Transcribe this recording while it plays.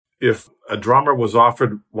if a drummer was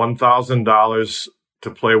offered $1,000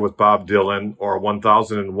 to play with Bob Dylan or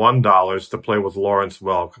 $1,001 to play with Lawrence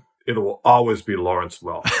Welk, it will always be Lawrence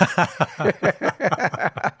Welk.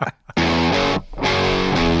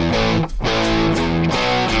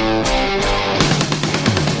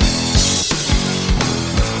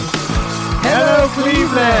 Hello,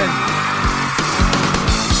 Cleveland!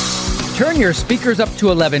 Turn your speakers up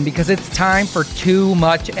to 11 because it's time for Too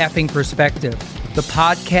Much Effing Perspective, the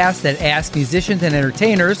podcast that asks musicians and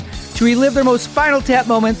entertainers to relive their most Spinal Tap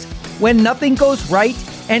moments when nothing goes right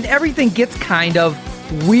and everything gets kind of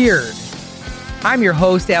weird. I'm your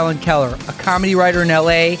host, Alan Keller, a comedy writer in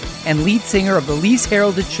LA and lead singer of the least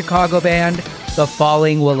heralded Chicago band, the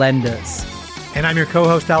Falling Wallendas. And I'm your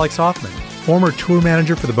co-host, Alex Hoffman, former tour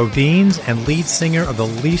manager for the Bodines and lead singer of the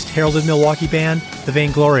least heralded Milwaukee band, the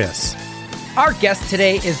Vainglorious. Our guest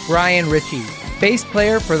today is Brian Ritchie, bass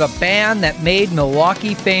player for the band that made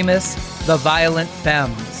Milwaukee famous, the Violent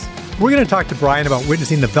Femmes. We're going to talk to Brian about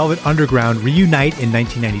witnessing the Velvet Underground reunite in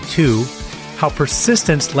 1992, how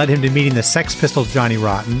persistence led him to meeting the Sex Pistols' Johnny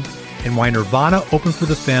Rotten, and why Nirvana opened for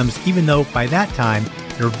the Femmes, even though by that time,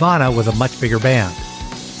 Nirvana was a much bigger band.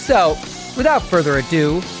 So, without further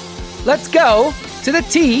ado, let's go to the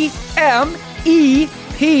TMEP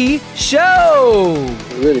show!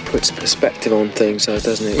 It really puts perspective on things,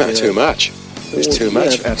 doesn't it? Not too much. There's too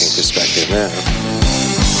much fucking perspective now.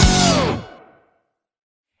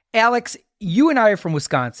 Alex, you and I are from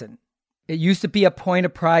Wisconsin. It used to be a point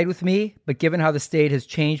of pride with me, but given how the state has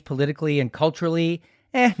changed politically and culturally,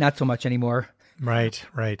 not so much anymore. Right.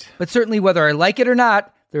 But certainly whether I like it or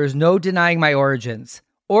not, there is no denying my origins.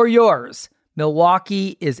 Or yours.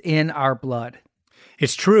 Milwaukee is in our blood.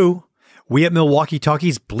 It's true. We at Milwaukee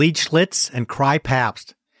Talkies bleed Schlitz and cry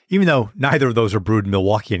Pabst, even though neither of those are brewed in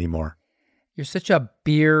Milwaukee anymore. You're such a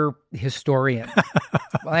beer historian.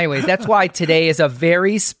 Well, anyways, that's why today is a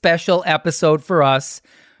very special episode for us.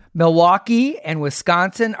 Milwaukee and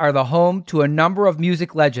Wisconsin are the home to a number of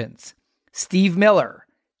music legends. Steve Miller,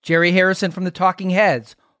 Jerry Harrison from the Talking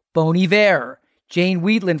Heads, Bon Iver, Jane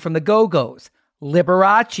Wiedlin from the Go-Go's,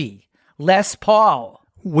 Liberace, Les Paul.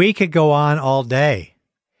 We could go on all day.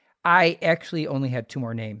 I actually only had two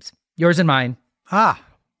more names, yours and mine.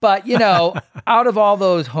 But, out of all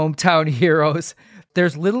those hometown heroes,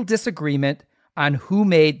 there's little disagreement on who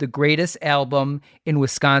made the greatest album in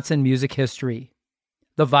Wisconsin music history,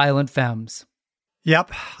 the Violent Femmes.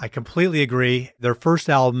 Yep, I completely agree. Their first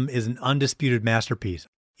album is an undisputed masterpiece.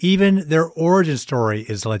 Even their origin story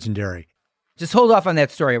is legendary. Just hold off on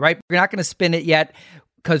that story, right? We're not going to spin it yet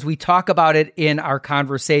because we talk about it in our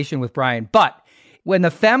conversation with Brian. But when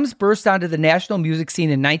the Femmes burst onto the national music scene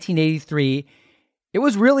in 1983, it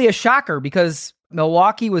was really a shocker because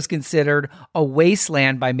Milwaukee was considered a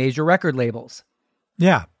wasteland by major record labels.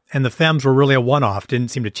 Yeah, and the Femmes were really a one-off, didn't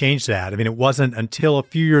seem to change that. I mean, it wasn't until a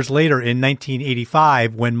few years later in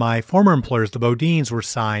 1985 when my former employers, the Bodines, were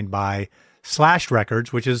signed by Slash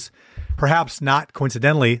Records, which is perhaps not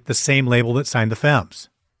coincidentally the same label that signed the Femmes.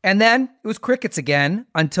 And then it was crickets again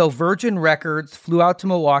until Virgin Records flew out to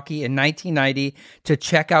Milwaukee in 1990 to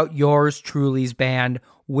check out yours truly's band,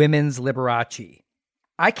 Women's Liberace.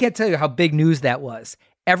 I can't tell you how big news that was.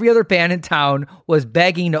 Every other band in town was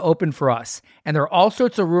begging to open for us. And there are all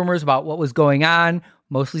sorts of rumors about what was going on,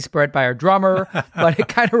 mostly spread by our drummer, but it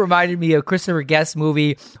kind of reminded me of Christopher Guest's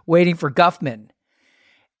movie, Waiting for Guffman.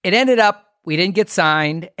 It ended up, we didn't get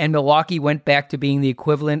signed, and Milwaukee went back to being the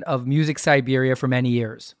equivalent of Music Siberia for many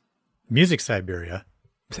years. Music Siberia?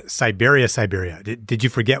 Siberia. Did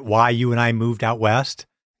you forget why you and I moved out west?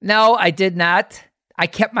 No, I did not. I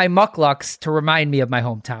kept my mucklucks to remind me of my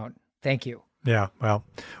hometown. Thank you. Yeah, well,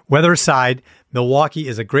 weather aside, Milwaukee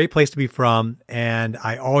is a great place to be from, and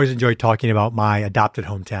I always enjoy talking about my adopted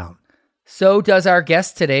hometown. So does our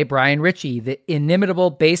guest today, Brian Ritchie, the inimitable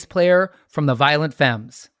bass player from the Violent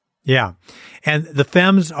Femmes. Yeah, and the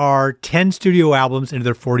Femmes are 10 studio albums into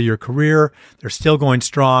their 40-year career. They're still going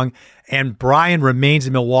strong, and Brian remains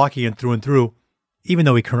in Milwaukee and through, even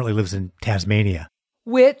though he currently lives in Tasmania.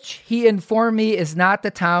 Which, he informed me, is not the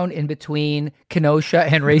town in between Kenosha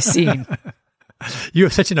and Racine. You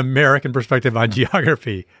have such an American perspective on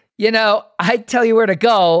geography. I'd tell you where to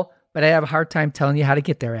go, but I have a hard time telling you how to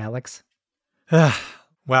get there, Alex.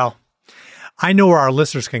 Well, I know where our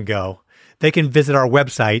listeners can go. They can visit our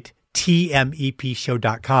website,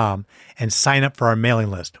 tmepshow.com, and sign up for our mailing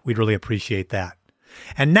list. We'd really appreciate that.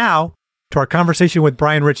 And now, to our conversation with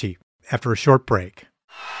Brian Ritchie after a short break.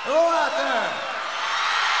 Hello out there!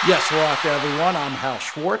 Yes, hello out there, everyone. I'm Hal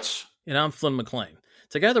Schwartz. And I'm Flynn McLean.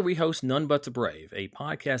 Together we host None But the Brave, a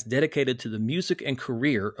podcast dedicated to the music and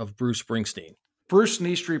career of Bruce Springsteen. Bruce and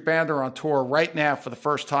E Street Band are on tour right now for the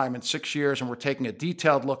first time in 6 years, and we're taking a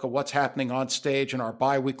detailed look at what's happening on stage in our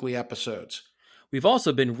bi-weekly episodes. We've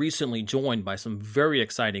also been recently joined by some very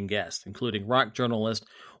exciting guests, including rock journalist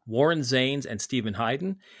Warren Zanes and Stephen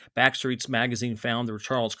Hayden, Backstreet's magazine founder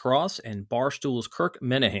Charles Cross, and Barstool's Kirk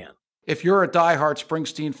Minahan. If you're a diehard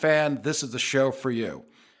Springsteen fan, this is the show for you.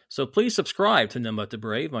 So please subscribe to None But the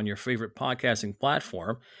Brave on your favorite podcasting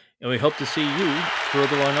platform, and we hope to see you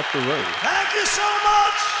further on up the road. Thank you so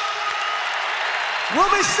much. We'll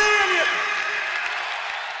be seeing you.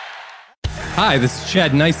 Hi, this is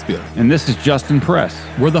Chad Nicefield. And this is Justin Press.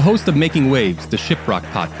 We're the host of Making Waves, the Shiprock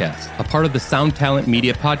podcast, a part of the Sound Talent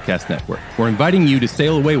Media Podcast Network. We're inviting you to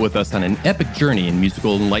sail away with us on an epic journey in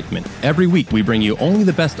musical enlightenment. Every week, we bring you only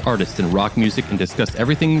the best artists in rock music and discuss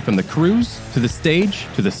everything from the cruise, to the stage,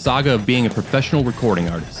 to the saga of being a professional recording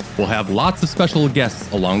artist. We'll have lots of special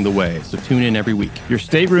guests along the way, so tune in every week. Your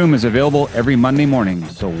stateroom is available every Monday morning,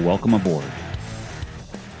 so welcome aboard.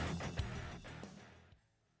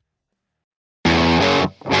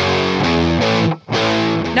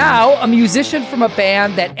 Now, a musician from a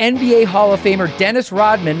band that NBA Hall of Famer Dennis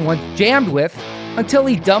Rodman once jammed with until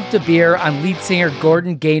he dumped a beer on lead singer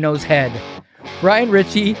Gordon Gano's head. Brian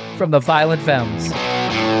Ritchie from the Violent Femmes.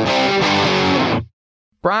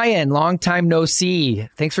 Brian, long time no see.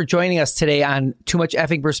 Thanks for joining us today on Too Much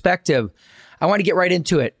Effing Perspective. I want to get right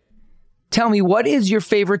into it. Tell me, what is your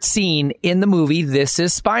favorite scene in the movie This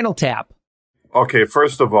Is Spinal Tap? Okay,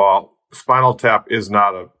 first of all, Spinal Tap is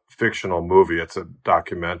not a fictional movie. It's a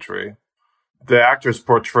documentary. The actors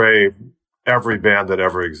portray every band that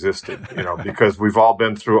ever existed, because we've all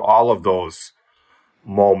been through all of those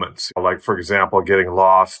moments. Like, for example, getting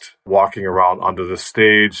lost, walking around under the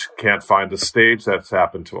stage, can't find the stage. That's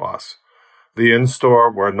happened to us. The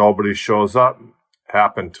in-store where nobody shows up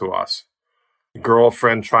happened to us.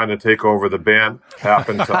 Girlfriend trying to take over the band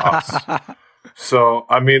happened to us. So,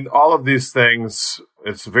 all of these things,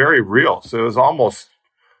 it's very real. So it was almost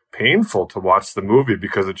painful to watch the movie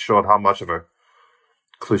because it showed how much of a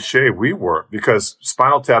cliche we were. Because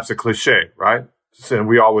Spinal Tap's a cliche, right? And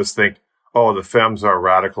we always think, oh, the Femmes are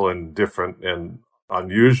radical and different and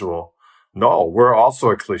unusual. No, we're also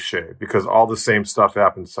a cliche because all the same stuff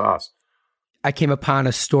happens to us. I came upon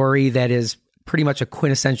a story that is pretty much a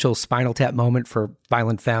quintessential Spinal Tap moment for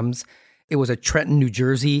Violent Femmes. It was a Trenton, New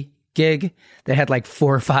Jersey gig that had like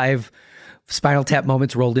 4 or 5 Spinal Tap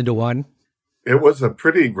moments rolled into one. It was a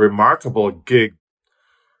pretty remarkable gig.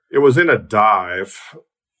 It was in a dive,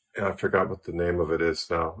 and I forgot what the name of it is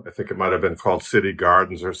now. I think it might have been called City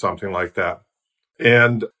Gardens or something like that.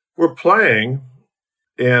 And we're playing,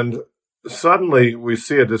 and suddenly we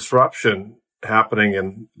see a disruption happening,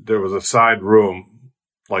 and there was a side room,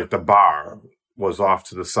 like the bar was off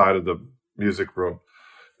to the side of the music room.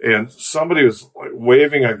 And somebody was like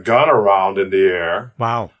waving a gun around in the air.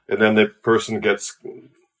 Wow. And then the person gets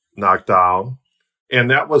knocked down. And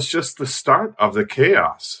that was just the start of the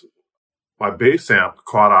chaos. My bass amp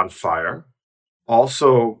caught on fire.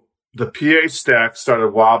 Also, the PA stack started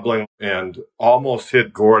wobbling and almost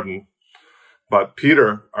hit Gordon. But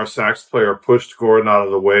Peter, our sax player, pushed Gordon out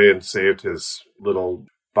of the way and saved his little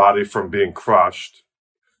body from being crushed.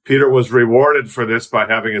 Peter was rewarded for this by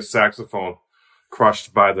having his saxophone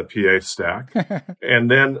crushed by the PA stack.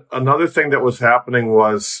 And then another thing that was happening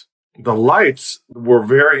was the lights were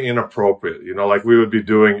very inappropriate. Like we would be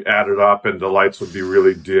doing Add It Up and the lights would be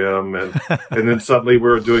really dim. And then suddenly we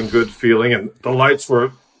were doing Good Feeling and the lights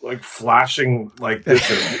were like flashing like this.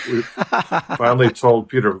 And we finally told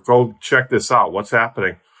Peter, go check this out. What's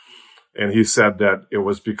happening? And he said that it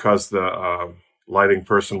was because the lighting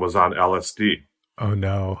person was on LSD. Oh,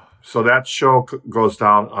 no. So that show goes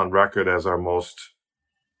down on record as our most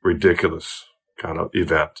ridiculous kind of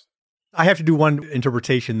event. I have to do one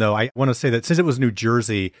interpretation, though. I want to say that since it was New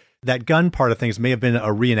Jersey, that gun part of things may have been a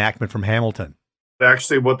reenactment from Hamilton.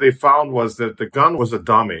 Actually, what they found was that the gun was a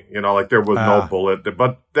dummy, like there was no bullet.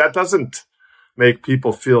 But that doesn't make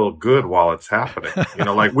people feel good while it's happening.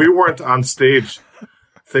 Like we weren't on stage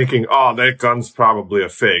thinking, oh, that gun's probably a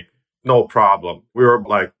fake. No problem. We were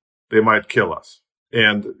like, they might kill us.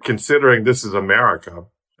 And considering this is America,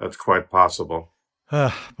 that's quite possible.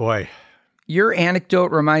 Boy. Your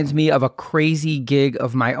anecdote reminds me of a crazy gig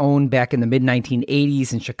of my own back in the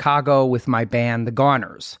mid-1980s in Chicago with my band, The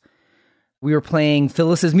Goners. We were playing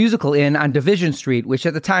Phyllis's Musical Inn on Division Street, which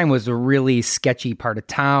at the time was a really sketchy part of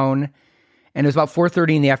town. And it was about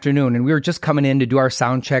 4:30 in the afternoon, and we were just coming in to do our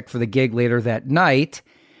sound check for the gig later that night.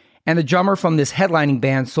 And the drummer from this headlining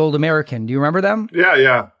band, Sold American, do you remember them?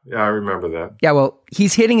 Yeah, I remember that. Yeah, well,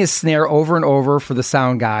 he's hitting his snare over and over for the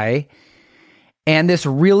sound guy. And this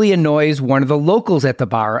really annoys one of the locals at the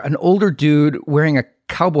bar, an older dude wearing a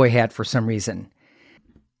cowboy hat for some reason.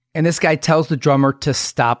 And this guy tells the drummer to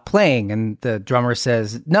stop playing. And the drummer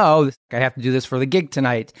says, no, I have to do this for the gig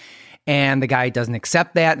tonight. And the guy doesn't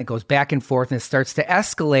accept that. And it goes back and forth. And it starts to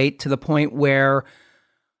escalate to the point where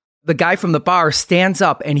the guy from the bar stands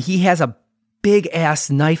up and he has a big ass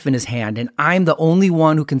knife in his hand. And I'm the only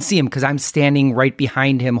one who can see him because I'm standing right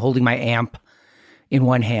behind him holding my amp in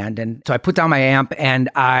one hand. And so I put down my amp and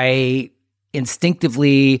I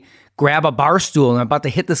instinctively grab a bar stool and I'm about to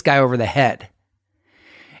hit this guy over the head.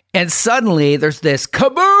 And suddenly there's this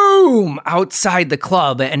kaboom outside the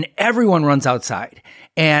club and everyone runs outside.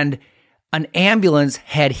 And an ambulance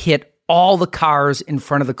had hit all the cars in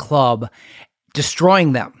front of the club,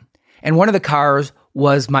 destroying them. And one of the cars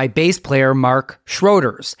was my bass player, Mark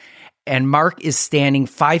Schroeder's. And Mark is standing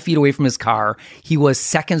 5 feet away from his car. He was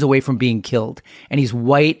seconds away from being killed. And he's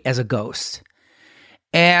white as a ghost.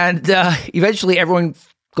 And eventually everyone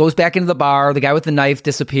goes back into the bar. The guy with the knife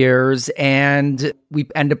disappears. And we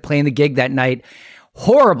end up playing the gig that night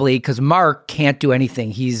horribly because Mark can't do anything.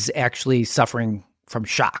 He's actually suffering from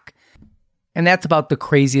shock. And that's about the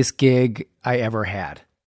craziest gig I ever had.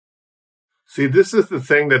 See, this is the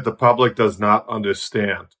thing that the public does not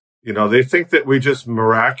understand. You know, they think that we just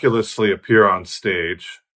miraculously appear on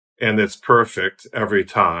stage and it's perfect every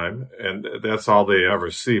time. And that's all they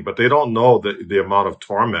ever see. But they don't know the amount of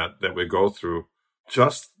torment that we go through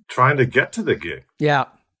just trying to get to the gig. Yeah.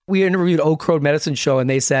 We interviewed Oak Road Medicine Show and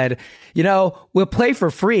they said, you know, we'll play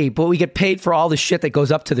for free, but we get paid for all the shit that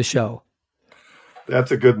goes up to the show.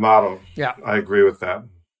 That's a good motto. Yeah. I agree with that.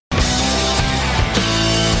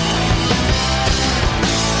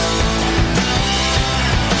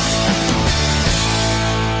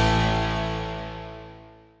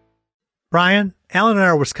 Brian, Alan and I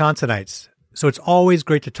are Wisconsinites, so it's always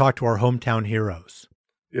great to talk to our hometown heroes.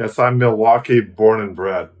 Yes, I'm Milwaukee born and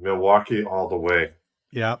bred. Milwaukee all the way.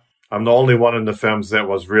 Yeah. I'm the only one in the Femmes that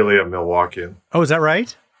was really a Milwaukeean. Oh, is that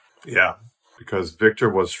right? Yeah, because Victor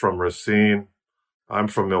was from Racine. I'm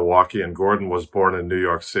from Milwaukee, and Gordon was born in New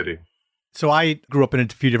York City. So I grew up in a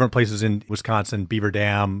few different places in Wisconsin, Beaver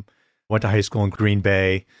Dam, went to high school in Green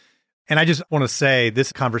Bay. And I just want to say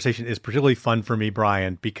this conversation is particularly fun for me,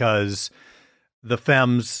 Brian, because the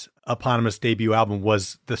Femmes' eponymous debut album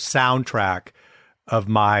was the soundtrack of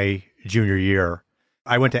my junior year.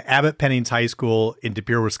 I went to Abbott Pennings High School in De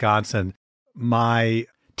Pere, Wisconsin. My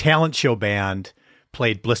talent show band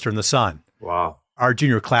played Blister in the Sun. Wow. Our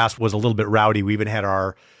junior class was a little bit rowdy. We even had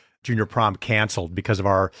our junior prom canceled because of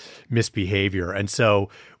our misbehavior. And so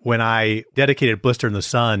when I dedicated Blister in the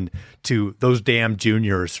Sun to those damn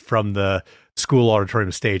juniors from the school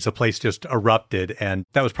auditorium stage, the place just erupted. And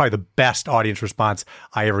that was probably the best audience response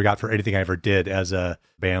I ever got for anything I ever did as a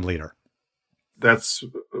band leader. That's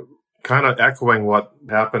kind of echoing what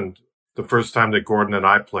happened the first time that Gordon and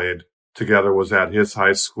I played together was at his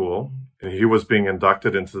high school. And he was being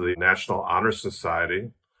inducted into the National Honor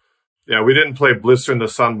Society. Yeah, we didn't play Blister in the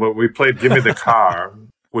Sun, but we played Give Me the Car,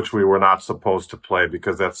 which we were not supposed to play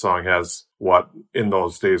because that song has what in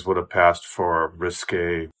those days would have passed for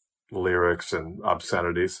risque lyrics and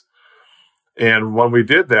obscenities. And when we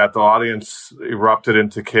did that, the audience erupted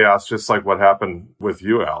into chaos, just like what happened with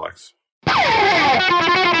you, Alex.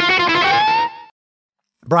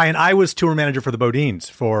 Brian, I was tour manager for the Bodines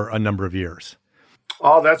for a number of years.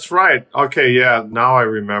 Oh, that's right. Okay, yeah, now I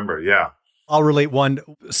remember, yeah. I'll relate one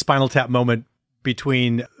Spinal Tap moment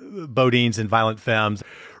between Bodines and Violent Femmes.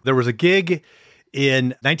 There was a gig in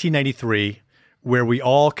 1993 where we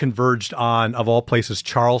all converged on, of all places,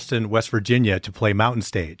 Charleston, West Virginia to play Mountain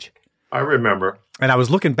Stage. I remember. And I was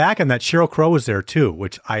looking back on that. Sheryl Crow was there too,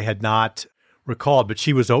 which I had not recalled, but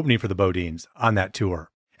she was opening for the Bodines on that tour.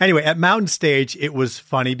 Anyway, at Mountain Stage, it was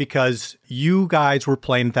funny because you guys were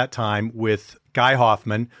playing at that time with Guy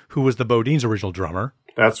Hoffman, who was the Bodines' original drummer.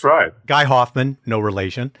 That's right. Guy Hoffman, no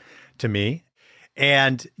relation to me.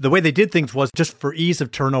 And the way they did things was just for ease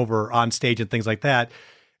of turnover on stage and things like that,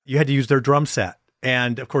 you had to use their drum set.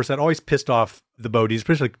 And of course, that always pissed off the Bodines,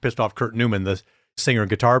 especially pissed off Kurt Newman, the singer and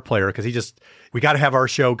guitar player, because we got to have our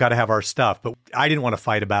show, got to have our stuff. But I didn't want to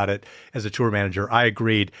fight about it as a tour manager. I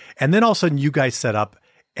agreed. And then all of a sudden you guys set up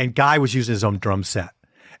and Guy was using his own drum set.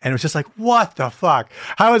 And it was just like, what the fuck?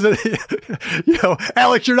 How is it?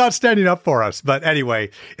 Alex, you're not standing up for us. But anyway,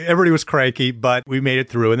 everybody was cranky, but we made it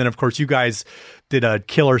through. And then, of course, you guys did a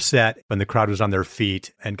killer set when the crowd was on their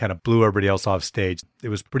feet and kind of blew everybody else off stage. It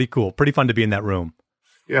was pretty cool. Pretty fun to be in that room.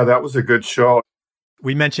 Yeah, that was a good show.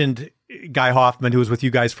 We mentioned Guy Hoffman, who was with you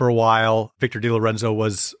guys for a while. Victor DiLorenzo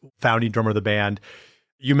was founding drummer of the band.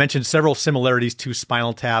 You mentioned several similarities to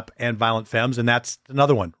Spinal Tap and Violent Femmes, and that's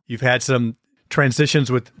another one. You've had some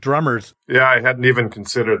transitions with drummers. Yeah, I hadn't even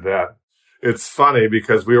considered that. It's funny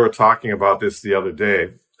because we were talking about this the other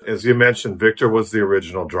day. As you mentioned, Victor was the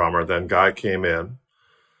original drummer. Then Guy came in.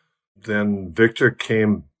 Then Victor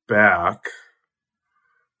came back.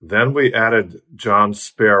 Then we added John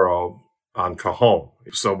Sparrow on cajon.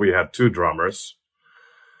 So we had two drummers.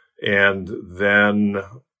 And then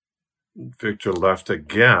Victor left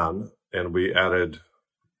again, and we added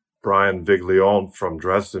Brian Viglione from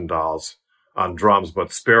Dresden Dolls on drums,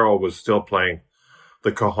 but Sparrow was still playing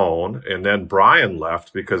the cajon. And then Brian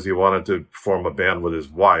left because he wanted to form a band with his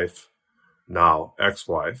wife, now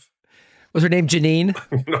ex-wife. Was her name Janine?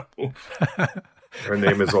 No. Her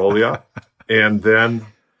name is Olia. And then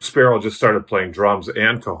Sparrow just started playing drums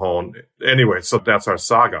and cajon. Anyway, so that's our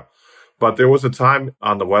saga. But there was a time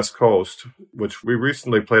on the West Coast, which we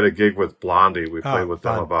recently played a gig with Blondie. We played with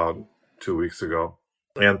them about 2 weeks ago.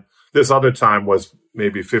 And this other time was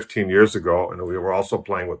maybe 15 years ago, and we were also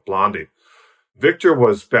playing with Blondie. Victor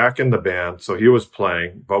was back in the band, so he was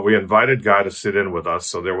playing, but we invited Guy to sit in with us,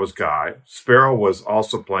 so there was Guy. Sparrow was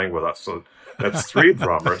also playing with us, so that's three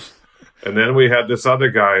drummers. And then we had this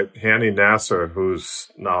other guy, Hani Nasser,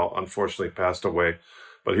 who's now unfortunately passed away,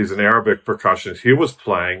 but he's an Arabic percussionist. He was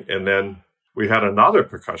playing, and then we had another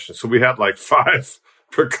percussionist. So we had like 5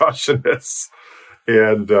 percussionists.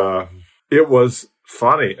 And it was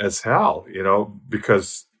funny as hell,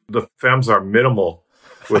 because the Femmes are minimal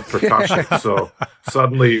with percussion. So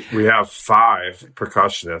suddenly we have 5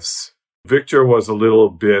 percussionists. Victor was a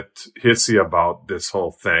little bit hissy about this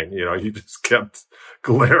whole thing. He just kept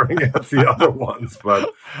glaring at the other ones.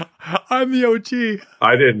 But I'm the OG.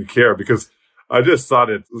 I didn't care because I just thought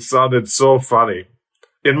it sounded so funny.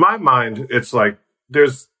 In my mind, it's like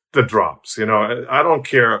there's the drums. I don't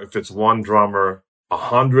care if it's one drummer,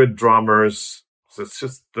 100 drummers. It's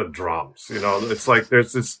just the drums. It's like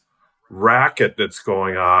there's this racket that's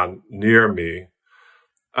going on near me.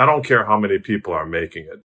 I don't care how many people are making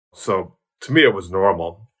it. So to me, it was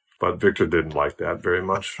normal. But Victor didn't like that very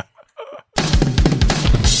much.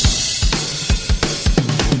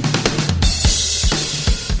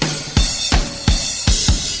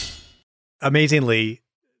 Amazingly,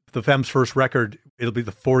 the Femmes' first record, it'll be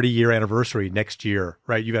the 40-year anniversary next year,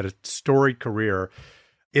 right? You've had a storied career.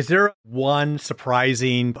 Is there one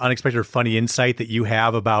surprising, unexpected, or funny insight that you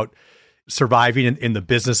have about surviving in the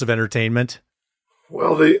business of entertainment?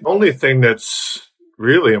 Well, the only thing that's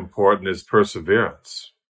really important is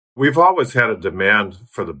perseverance. We've always had a demand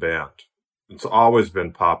for the band. It's always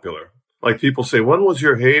been popular. Like people say, when was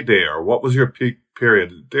your heyday or what was your peak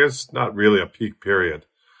period? There's not really a peak period.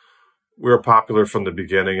 We were popular from the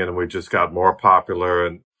beginning and we just got more popular,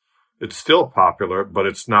 and it's still popular, but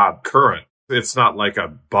it's not current. It's not like a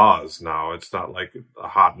buzz now. It's not like a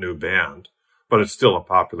hot new band, but it's still a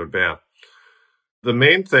popular band. The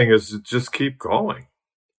main thing is to just keep going.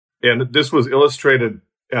 And this was illustrated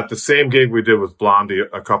at the same gig we did with Blondie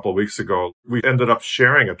a couple of weeks ago. We ended up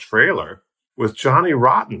sharing a trailer with Johnny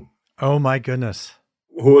Rotten. Oh, my goodness.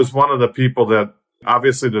 Who was one of the people that,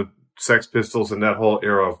 obviously, the Sex Pistols and that whole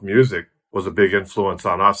era of music was a big influence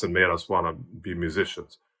on us and made us want to be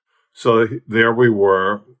musicians. So there we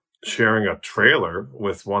were sharing a trailer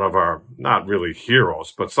with one of our, not really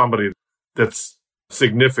heroes, but somebody that's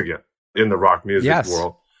significant in the rock music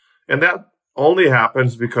world. And that only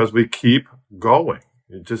happens because we keep going.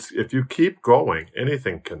 If you keep going,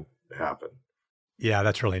 anything can happen. Yeah,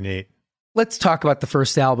 that's really neat. Let's talk about the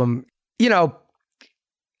first album.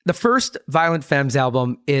 The first Violent Femmes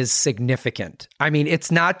album is significant. I mean, it's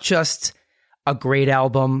not just a great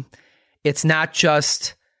album. It's not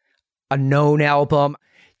just a known album.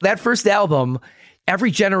 That first album, every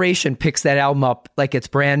generation picks that album up like it's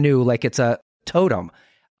brand new, like it's a totem.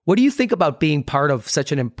 What do you think about being part of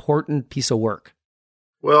such an important piece of work?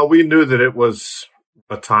 Well, we knew that it was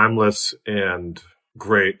a timeless and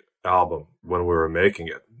great album when we were making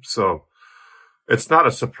it. So it's not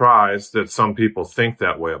a surprise that some people think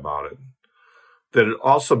that way about it. That it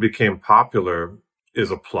also became popular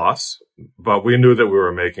is a plus, but we knew that we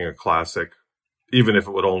were making a classic, even if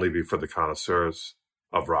it would only be for the connoisseurs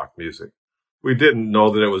of rock music. We didn't know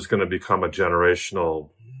that it was going to become a generational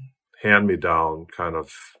hand-me-down kind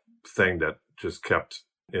of thing that just kept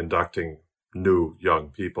inducting new young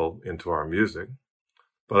people into our music.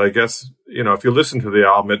 But I guess, if you listen to the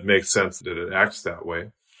album, it makes sense that it acts that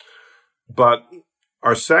way. But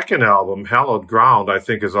our second album, Hallowed Ground, I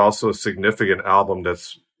think is also a significant album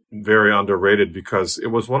that's very underrated because it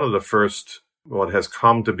was one of the first, what has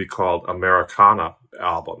come to be called Americana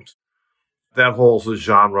albums. That whole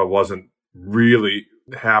genre wasn't really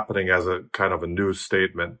happening as a kind of a news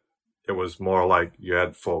statement. It was more like you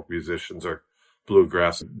had folk musicians or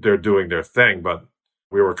bluegrass. They're doing their thing, but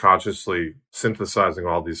we were consciously synthesizing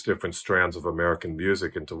all these different strands of American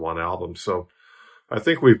music into one album. So I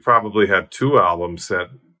think we probably had 2 albums that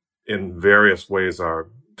in various ways are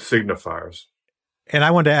signifiers. And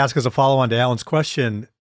I wanted to ask as a follow-on to Alan's question,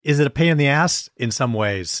 is it a pain in the ass in some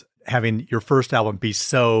ways having your first album be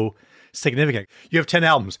so significant? You have 10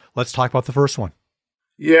 albums. Let's talk about the first one.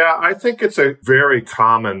 Yeah, I think it's a very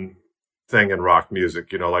common thing in rock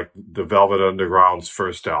music, like the Velvet Underground's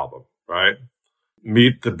first album, right?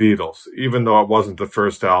 Meet the Beatles. Even though it wasn't the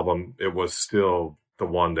first album, it was still the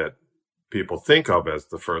one that people think of as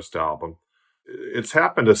the first album. It's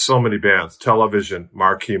happened to so many bands. Television,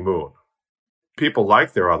 Marquee Moon. People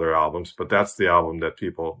like their other albums, but that's the album that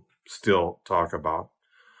people still talk about.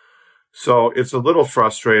 So it's a little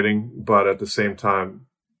frustrating, but at the same time,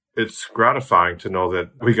 it's gratifying to know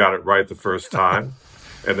that we got it right the first time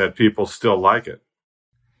and that people still like it.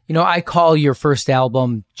 I call your first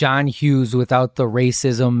album John Hughes without the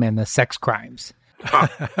racism and the sex crimes.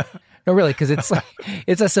 No, really, because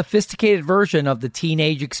it's a sophisticated version of the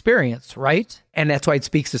teenage experience, right? And that's why it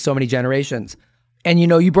speaks to so many generations. And,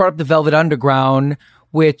 you brought up the Velvet Underground,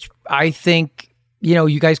 which I think,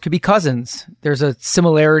 you guys could be cousins. There's a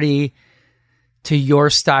similarity to your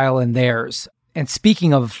style and theirs. And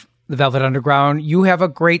speaking of the Velvet Underground, you have a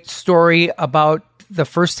great story about the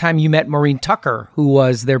first time you met Maureen Tucker, who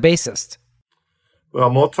was their bassist. Well,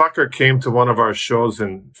 Mo Tucker came to one of our shows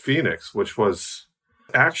in Phoenix, which was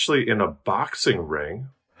actually in a boxing ring,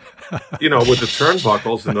 with the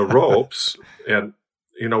turnbuckles and the ropes. And,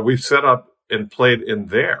 we set up and played in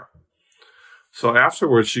there. So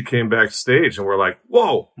afterwards, she came backstage and we're like,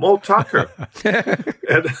 whoa, Mo Tucker.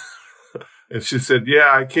 And she said,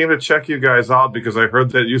 yeah, I came to check you guys out because I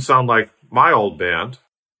heard that you sound like my old band.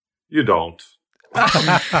 You don't.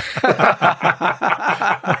 And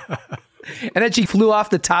then she flew off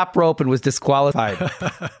the top rope and was disqualified.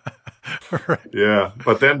 Right. Yeah.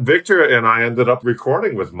 But then Victor and I ended up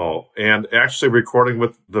recording with Mo and actually recording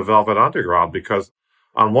with the Velvet Underground because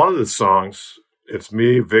on one of the songs, it's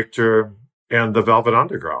me, Victor, and the Velvet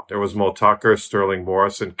Underground. There was Mo Tucker, Sterling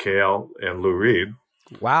Morrison, Cale, and Lou Reed.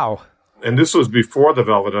 Wow. And this was before the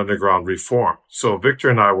Velvet Underground reformed. So Victor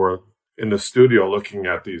and I were in the studio looking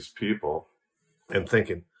at these people and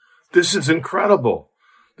thinking, this is incredible.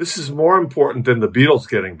 This is more important than the Beatles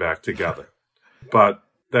getting back together. But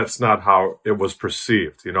that's not how it was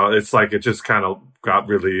perceived. It's like it just kind of got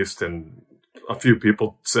released and a few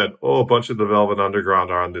people said, a bunch of the Velvet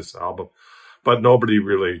Underground are on this album. But nobody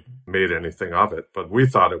really made anything of it. But we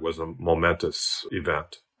thought it was a momentous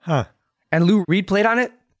event. Huh. And Lou Reed played on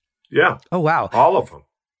it? Yeah. Oh, wow. All of them.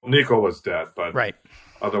 Nico was dead, but right.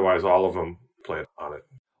 Otherwise all of them played on it.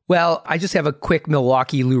 Well, I just have a quick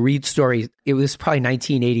Milwaukee Lou Reed story. It was probably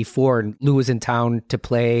 1984, and Lou was in town to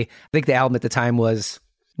play. I think the album at the time was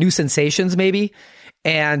New Sensations, maybe.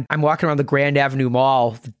 And I'm walking around the Grand Avenue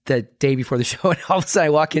Mall the day before the show, and all of a sudden I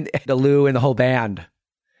walk into Lou and the whole band.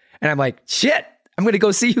 And I'm like, shit, I'm going to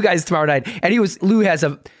go see you guys tomorrow night. And Lou has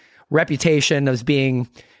a reputation of being,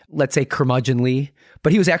 let's say, curmudgeonly,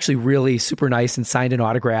 but he was actually really super nice and signed an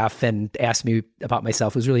autograph and asked me about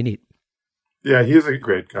myself. It was really neat. Yeah, he's a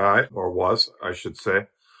great guy, or was, I should say.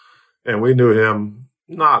 And we knew him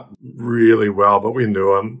not really well, but we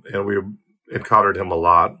knew him, and we encountered him a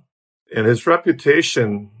lot. And his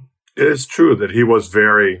reputation, it is true that he was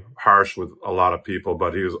very harsh with a lot of people,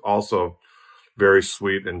 but he was also very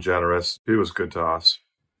sweet and generous. He was good to us.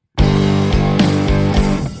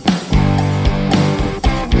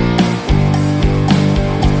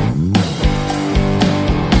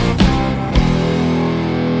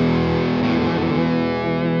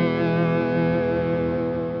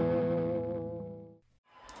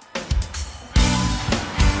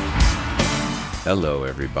 Hello,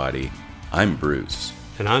 everybody. I'm Bruce.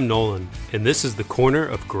 And I'm Nolan, and this is the Corner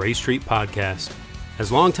of Gray Street podcast.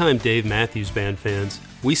 As longtime Dave Matthews Band fans,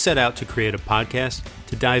 we set out to create a podcast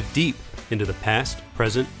to dive deep into the past,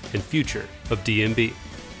 present, and future of DMB.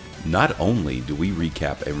 Not only do we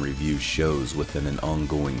recap and review shows within an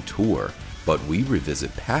ongoing tour, but we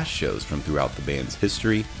revisit past shows from throughout the band's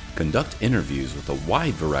history, conduct interviews with a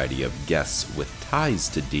wide variety of guests with ties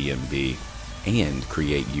to DMB, and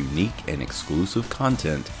create unique and exclusive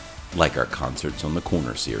content like our Concerts on the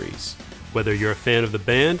Corner series. Whether you're a fan of the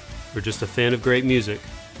band or just a fan of great music,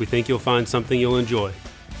 we think you'll find something you'll enjoy.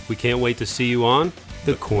 We can't wait to see you on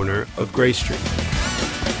the Corner of Gray Street.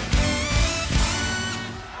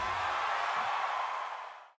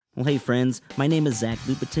 Well, hey friends, my name is Zach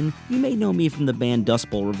Lupetin. You may know me from the band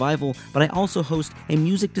Dust Bowl Revival, but I also host a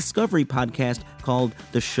music discovery podcast called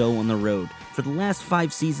The Show on the Road. For the last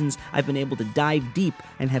 5 seasons, I've been able to dive deep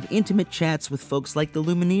and have intimate chats with folks like the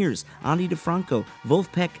Lumineers, Ani DeFranco,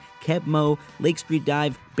 Wolfpack, Keb Mo, Lake Street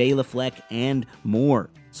Dive, Bela Fleck, and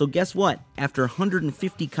more. So guess what? After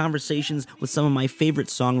 150 conversations with some of my favorite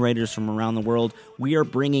songwriters from around the world, we are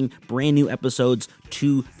bringing brand new episodes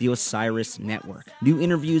to the Osiris Network. New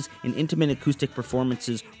interviews and intimate acoustic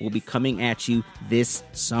performances will be coming at you this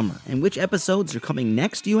summer. And which episodes are coming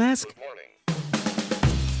next, you ask?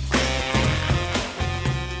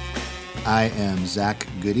 I am Zach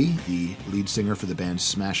Goody, the lead singer for the band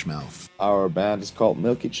Smash Mouth. Our band is called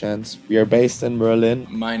Milky Chance. We are based in Berlin.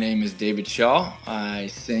 My name is David Shaw. I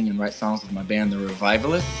sing and write songs with my band, The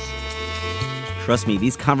Revivalists. Trust me,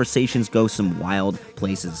 these conversations go some wild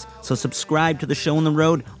places. So subscribe to The Show on the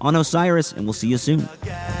Road on Osiris, and we'll see you soon.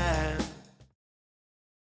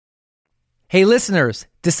 Hey, listeners,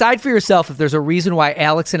 decide for yourself if there's a reason why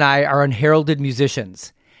Alex and I are unheralded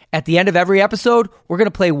musicians. At the end of every episode, we're going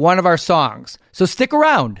to play one of our songs. So stick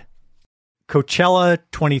around. Coachella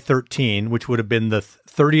 2013, which would have been the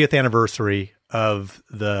 30th anniversary of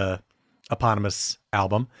the eponymous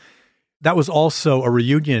album, that was also a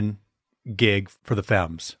reunion gig for the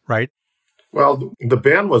Femmes, right? Well, the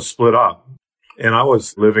band was split up, and I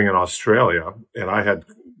was living in Australia, and I had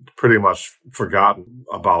pretty much forgotten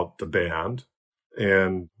about the band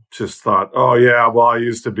and just thought, oh, yeah, well, I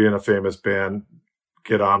used to be in a famous band.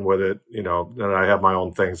 Get on with it, and I had my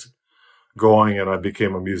own things going, and I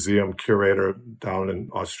became a museum curator down in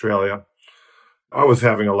Australia. I was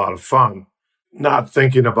having a lot of fun, not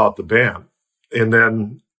thinking about the band. And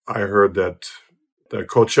then I heard that the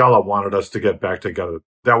Coachella wanted us to get back together.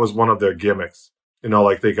 That was one of their gimmicks.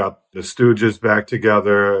 Like they got the Stooges back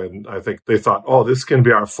together, and I think they thought, oh, this can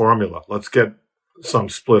be our formula. Let's get some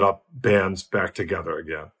split up bands back together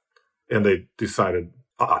again. And they decided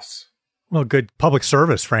us. Well, good public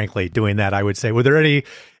service, frankly, doing that, I would say. Were there any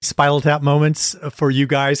Spinal Tap moments for you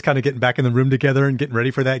guys kind of getting back in the room together and getting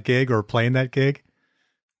ready for that gig or playing that gig?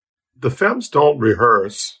 The Femmes don't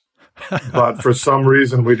rehearse, but for some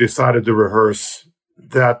reason we decided to rehearse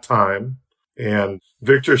that time. And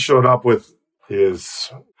Victor showed up with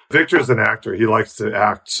Victor's an actor. He likes to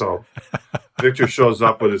act. So Victor shows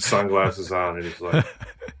up with his sunglasses on and he's like,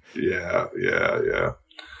 yeah.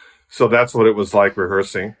 So that's what it was like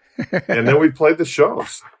rehearsing. And then we played the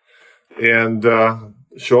shows, and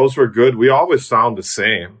shows were good. We always sound the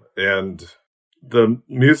same, and the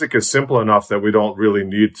music is simple enough that we don't really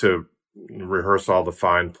need to rehearse all the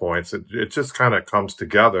fine points. It just kind of comes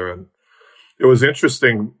together. And it was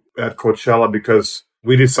interesting at Coachella because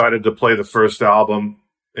we decided to play the first album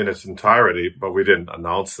in its entirety, but we didn't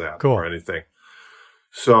announce that or anything.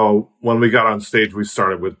 So when we got on stage, we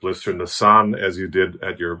started with Blister in the Sun, as you did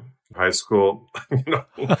at your high school,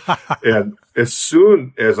 and as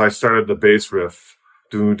soon as I started the bass riff,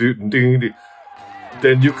 then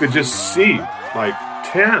you could just see like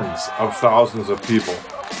tens of thousands of people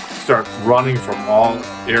start running from all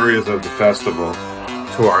areas of the festival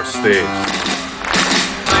to our stage.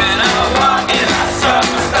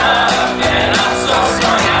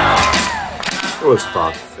 It was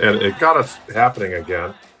fun, and it got us happening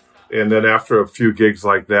again. And then after a few gigs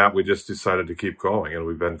like that, we just decided to keep going. And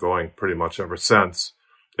we've been going pretty much ever since,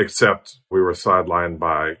 except we were sidelined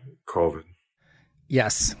by COVID.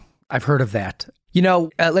 Yes, I've heard of that.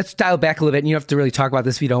 Let's dial back a little bit. And you don't have to really talk about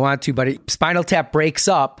this if you don't want to, but Spinal Tap breaks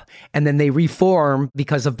up and then they reform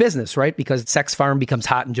because of business, right? Because Sex Farm becomes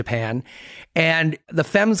hot in Japan. And the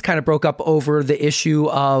Femmes kind of broke up over the issue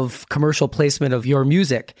of commercial placement of your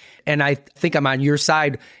music. And I think I'm on your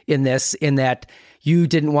side in this, in that you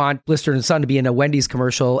didn't want Blister in the Sun to be in a Wendy's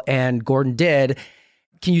commercial, and Gordon did.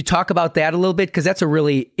 Can you talk about that a little bit? Because that's a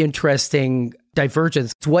really interesting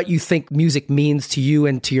divergence. It's what you think music means to you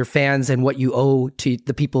and to your fans and what you owe to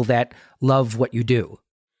the people that love what you do.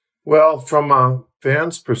 Well, from a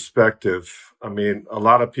fan's perspective, I mean, a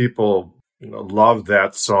lot of people love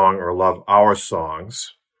that song or love our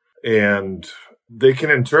songs, and they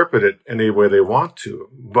can interpret it any way they want to,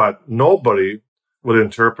 but nobody would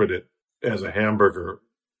interpret it as a hamburger.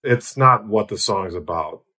 It's not what the song's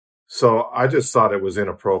about. So I just thought it was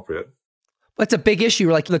inappropriate. That's a big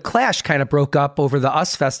issue. Like the Clash kind of broke up over the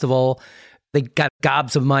US Festival. They got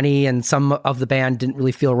gobs of money and some of the band didn't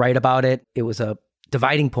really feel right about it. It was a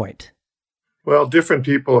dividing point. Well, different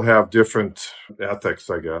people have different ethics,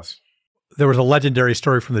 I guess. There was a legendary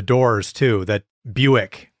story from the Doors, too, that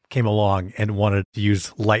Buick came along and wanted to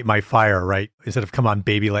use Light My Fire, right? Instead of Come On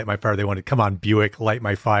Baby, Light My Fire, they wanted Come On Buick, Light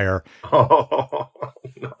My Fire. Oh,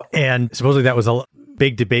 no. And supposedly that was a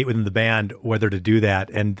big debate within the band whether to do that.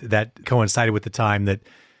 And that coincided with the time that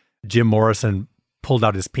Jim Morrison pulled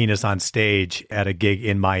out his penis on stage at a gig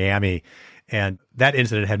in Miami. And that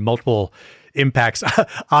incident had multiple impacts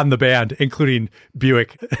on the band, including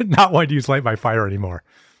Buick not wanting to use Light by Fire anymore.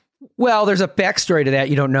 Well, there's a backstory to that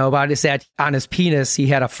you don't know about. Is that on his penis, he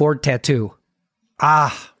had a Ford tattoo.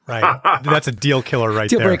 Ah, right. That's a deal killer right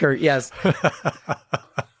deal there. Deal breaker, yes.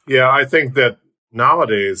 Yeah, I think that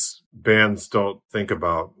nowadays bands don't think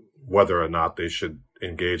about whether or not they should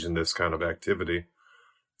engage in this kind of activity.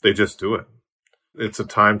 They just do it. It's a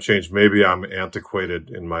time change. Maybe I'm antiquated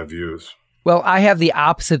in my views. Well, I have the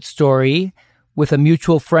opposite story with a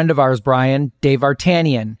mutual friend of ours, Brian, Dave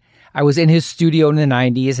Vartanian. I was in his studio in the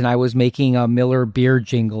 90s, and I was making a Miller beer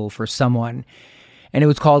jingle for someone, and it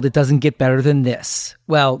was called It Doesn't Get Better Than This.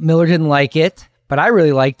 Well, Miller didn't like it, but I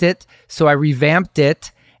really liked it, so I revamped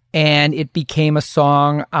it, and it became a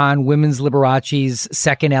song on Women's Liberace's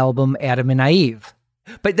second album, Adam and Eve.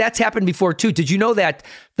 But that's happened before, too. Did you know that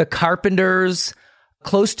The Carpenters'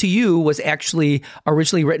 Close to You was actually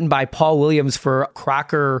originally written by Paul Williams for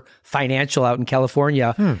Crocker Financial out in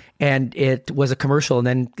California, and it was a commercial, and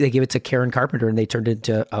then they gave it to Karen Carpenter, and they turned it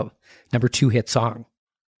into a number 2 hit song.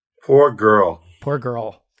 Poor girl. Poor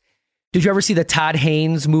girl. Did you ever see the Todd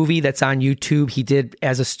Haynes movie that's on YouTube? He did,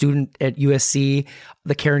 as a student at USC,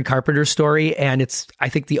 the Karen Carpenter story, and it's, I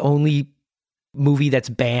think, the only movie that's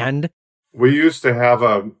banned. We used to have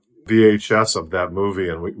a VHS of that movie,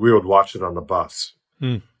 and we would watch it on the bus.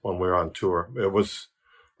 When we were on tour. It was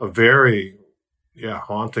a very,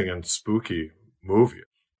 haunting and spooky movie.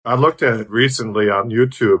 I looked at it recently on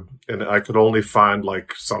YouTube, and I could only find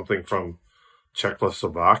like something from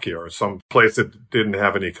Czechoslovakia or some place that didn't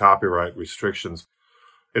have any copyright restrictions.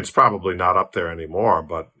 It's probably not up there anymore,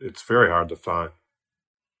 but it's very hard to find.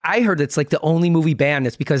 I heard it's like the only movie banned.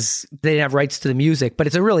 It's because they didn't have rights to the music, but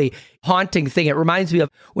it's a really haunting thing. It reminds me of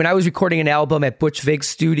when I was recording an album at Butch Vig's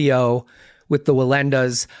studio with the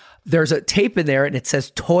Wallendas. There's a tape in there and it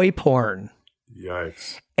says toy porn.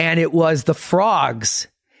 Yikes. And it was the Frogs.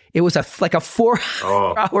 It was like a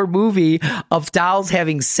 4-hour movie of dolls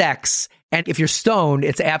having sex. And if you're stoned,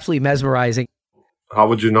 it's absolutely mesmerizing. How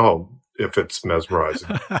would you know if it's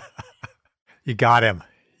mesmerizing? You got him.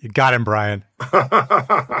 You got him, Brian.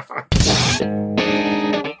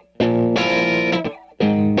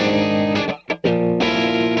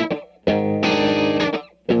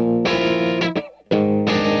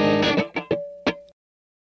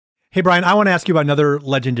 Hey, Brian, I want to ask you about another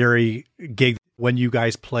legendary gig when you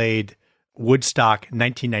guys played Woodstock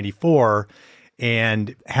 1994,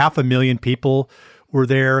 and 500,000 people were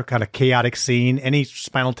there, kind of chaotic scene. Any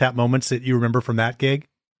Spinal Tap moments that you remember from that gig?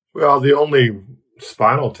 Well, the only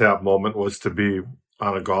Spinal Tap moment was to be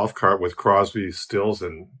on a golf cart with Crosby, Stills,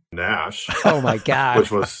 and Nash. Oh, my God.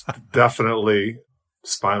 Which was definitely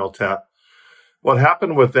Spinal Tap. What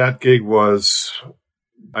happened with that gig was,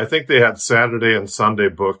 I think they had Saturday and Sunday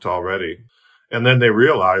booked already. And then they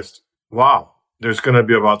realized, wow, there's going to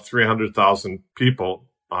be about 300,000 people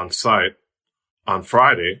on site on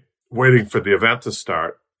Friday waiting for the event to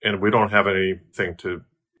start. And we don't have anything to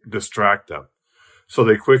distract them. So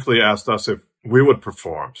they quickly asked us if we would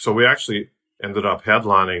perform. So we actually ended up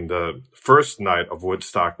headlining the first night of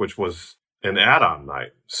Woodstock, which was an add-on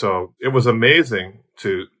night. So it was amazing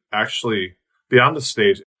to actually be on the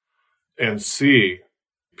stage and see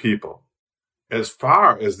people as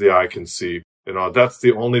far as the eye can see. That's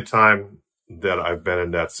the only time that I've been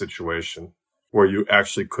in that situation where you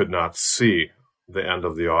actually could not see the end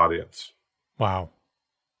of the audience. Wow.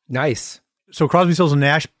 Nice. So Crosby, Stills, and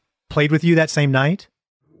Nash played with you that same night?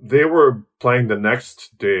 They were playing the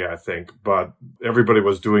next day, I think, but everybody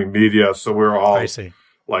was doing media, so we were all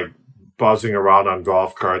like buzzing around on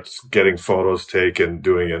golf carts, getting photos taken,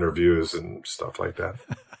 doing interviews and stuff like that.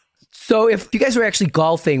 So if you guys were actually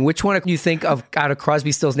golfing, which one do you think of out of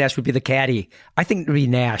Crosby, Stills, Nash would be the caddy? I think it would be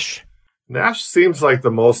Nash. Nash seems like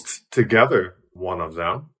the most together one of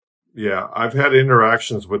them. Yeah, I've had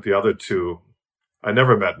interactions with the other two. I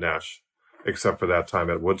never met Nash, except for that time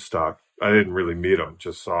at Woodstock. I didn't really meet him,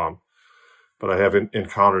 just saw him. But I have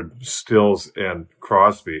encountered Stills and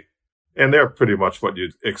Crosby, and they're pretty much what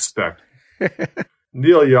you'd expect.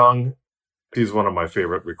 Neil Young, he's one of my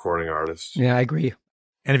favorite recording artists. Yeah, I agree.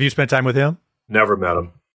 And have you spent time with him? Never met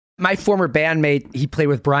him. My former bandmate, he played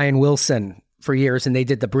with Brian Wilson for years, and they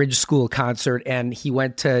did the Bridge School concert, and he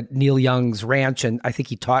went to Neil Young's ranch, and I think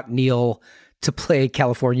he taught Neil to play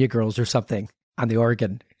California Girls or something on the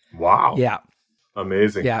organ. Wow. Yeah.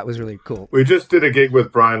 Amazing. Yeah, it was really cool. We just did a gig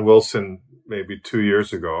with Brian Wilson maybe 2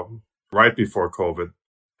 years ago, right before COVID.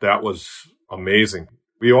 That was amazing.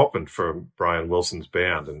 We opened for Brian Wilson's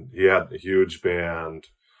band, and he had a huge band,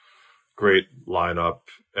 great lineup.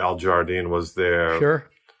 Al Jardine was there. Sure.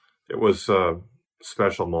 It was a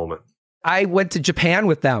special moment. I went to Japan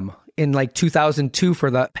with them in like 2002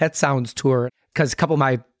 for the Pet Sounds tour because a couple of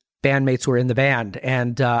my bandmates were in the band,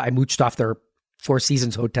 and I mooched off their Four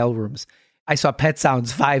Seasons hotel rooms. I saw Pet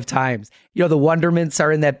Sounds 5 times. You know, the Wonderments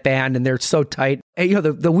are in that band, and they're so tight. And, you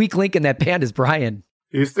know, the weak link in that band is Brian.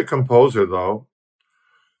 He's the composer, though.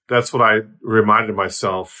 That's what I reminded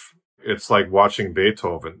myself. It's like watching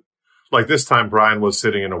Beethoven. Like this time, Brian was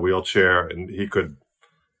sitting in a wheelchair, and he could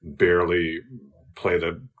barely play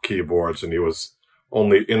the keyboards, and he was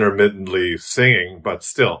only intermittently singing, but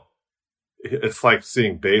still, it's like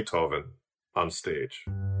seeing Beethoven on stage.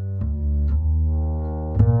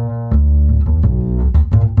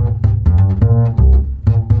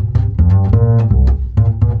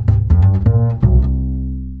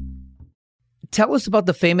 Tell us about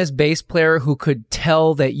the famous bass player who could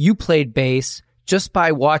tell that you played bass just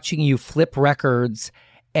by watching you flip records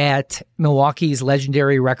at Milwaukee's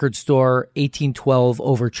legendary record store, 1812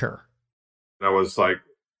 Overture. I was like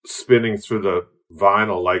spinning through the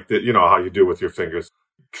vinyl like that, you know how you do with your fingers,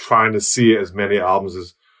 trying to see as many albums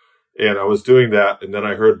as, and I was doing that, and then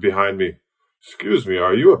I heard behind me, "Excuse me,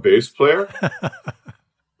 are you a bass player?"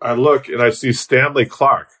 I look and I see Stanley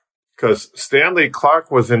Clarke, because Stanley Clarke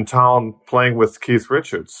was in town playing with Keith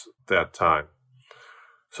Richards that time.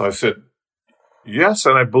 So I said, "Yes,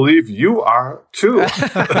 and I believe you are too."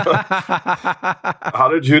 "How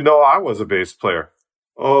did you know I was a bass player?"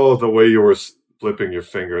 "Oh, the way you were flipping your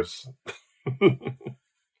fingers." You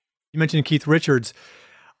mentioned Keith Richards.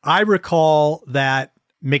 I recall that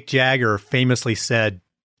Mick Jagger famously said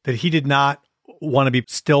that he did not want to be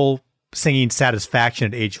still singing Satisfaction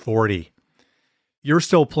at age 40. You're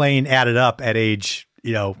still playing Add It Up at age,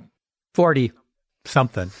 40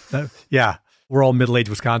 something. Yeah. We're all middle-aged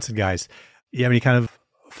Wisconsin guys. You have any kind of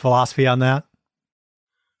philosophy on that?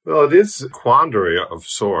 Well, it is a quandary of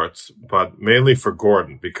sorts, but mainly for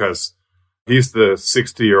Gordon, because he's the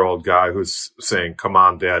 60-year-old guy who's saying, "Come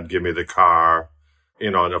on, Dad, give me the car."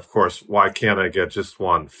 And of course, "Why can't I get just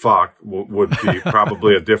one fuck?" would be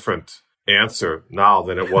probably a different answer now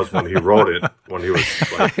than it was when he wrote it, when he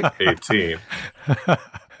was like 18.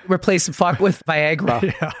 Replace fuck with Viagra.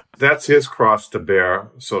 Yeah. That's his cross to bear,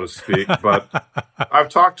 so to speak. But I've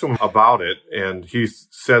talked to him about it, and he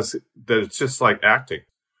says that it's just like acting.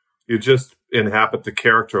 You just inhabit the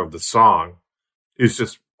character of the song. He's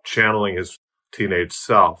just channeling his teenage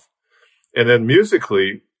self. And then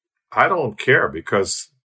musically, I don't care, because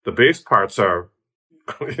the bass parts are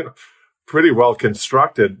pretty well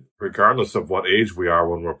constructed regardless of what age we are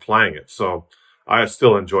when we're playing it. So I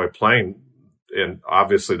still enjoy playing, and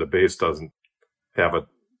obviously the bass doesn't have a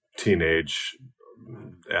teenage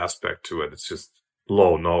aspect to it. It's just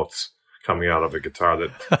low notes coming out of a guitar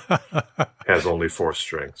that has only 4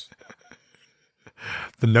 strings.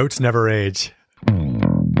 The notes never age.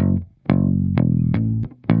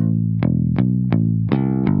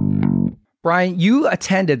 Brian, you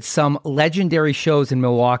attended some legendary shows in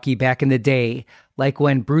Milwaukee back in the day, like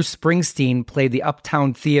when Bruce Springsteen played the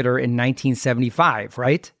Uptown Theater in 1975,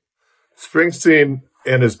 right? Springsteen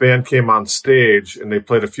and his band came on stage, and they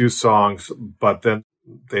played a few songs, but then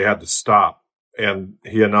they had to stop. And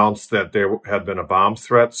he announced that there had been a bomb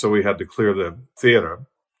threat, so we had to clear the theater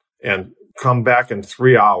and come back in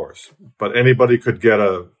 3 hours. But anybody could get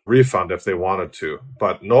a refund if they wanted to.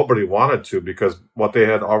 But nobody wanted to, because what they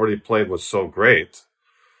had already played was so great.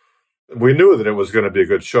 We knew that it was going to be a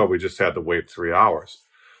good show. We just had to wait 3 hours.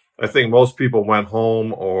 I think most people went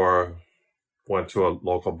home or went to a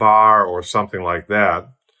local bar or something like that.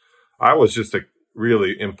 I was just a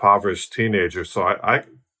really impoverished teenager, so I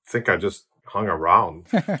think I just hung around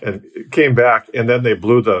and came back, and then they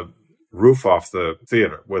blew the roof off the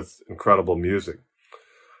theater with incredible music.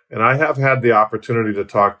 And I have had the opportunity to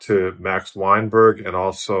talk to Max Weinberg and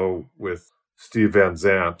also with Steve Van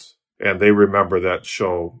Zandt, and they remember that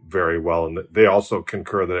show very well, and they also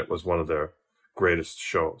concur that it was one of their greatest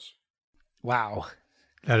shows. Wow.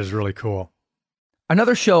 That is really cool.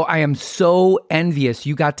 Another show I am so envious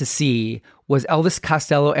you got to see was Elvis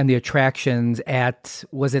Costello and the Attractions at,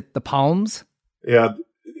 was it the Palms? Yeah,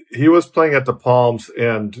 he was playing at the Palms,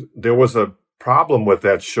 and there was a problem with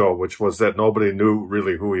that show, which was that nobody knew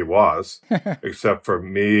really who he was, except for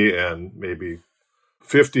me and maybe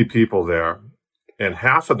 50 people there. And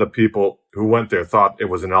half of the people who went there thought it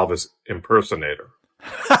was an Elvis impersonator.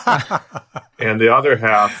 And the other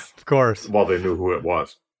half, of course, well, they knew who it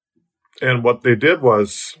was. And what they did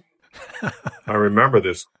was, I remember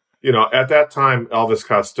this, You know, at that time, Elvis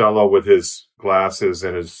Costello with his glasses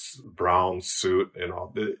and his brown suit and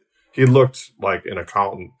all, he looked like an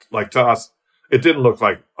accountant. Like to us, it didn't look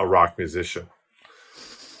like a rock musician.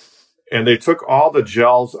 And they took all the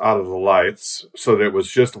gels out of the lights so that it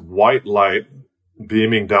was just white light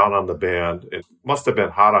beaming down on the band. It must have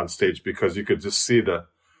been hot on stage because you could just see the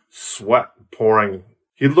sweat pouring.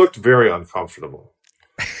 He looked very uncomfortable.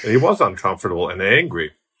 And he was uncomfortable and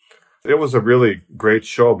angry. It was a really great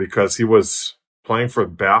show because he was playing for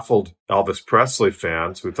baffled Elvis Presley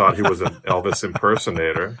fans who thought he was an Elvis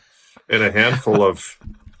impersonator and a handful of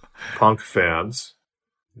punk fans.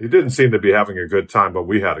 He didn't seem to be having a good time, but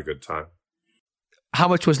we had a good time. How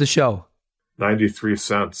much was the show? 93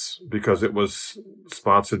 cents because it was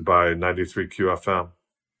sponsored by 93 QFM.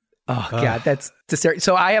 Oh God, that's hysterical.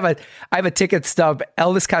 So I have a ticket stub.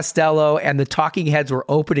 Elvis Costello and the Talking Heads were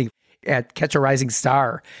opening at Catch a Rising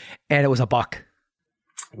Star, and it was $1.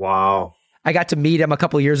 Wow. I got to meet him a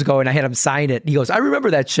couple of years ago, and I had him sign it. He goes, I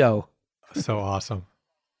remember that show. So awesome.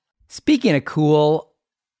 Speaking of cool,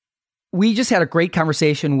 we just had a great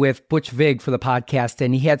conversation with Butch Vig for the podcast,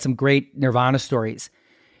 and he had some great Nirvana stories.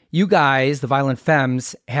 You guys, the Violent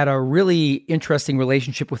Femmes, had a really interesting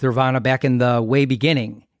relationship with Nirvana back in the way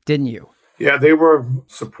beginning, didn't you? Yeah, they were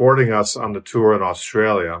supporting us on the tour in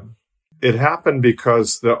Australia. It happened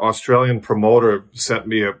because the Australian promoter sent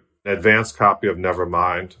me an advance copy of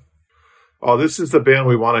Nevermind. Oh, this is the band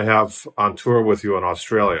we want to have on tour with you in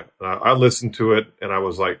Australia. I listened to it and I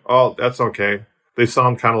was like, oh, that's okay. They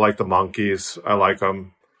sound kind of like the Monkees. I like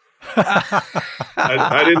them.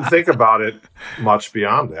 I didn't think about it much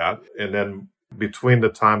beyond that. And then between the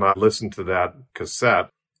time I listened to that cassette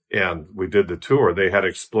and we did the tour, they had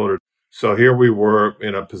exploded. So here we were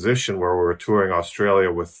in a position where we were touring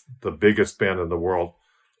Australia with the biggest band in the world,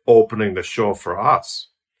 opening the show for us.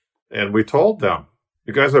 And we told them,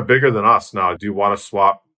 you guys are bigger than us now. Do you want to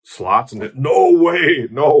swap slots? And they, no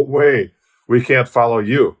way. We can't follow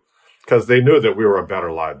you. Because they knew that we were a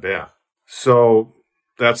better live band. So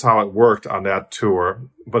that's how it worked on that tour.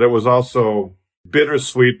 But it was also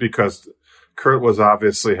bittersweet because Kurt was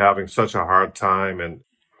obviously having such a hard time. And,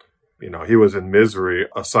 you know, he was in misery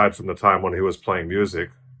aside from the time when he was playing music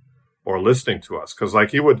or listening to us. Because, like,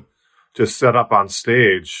 he would just set up on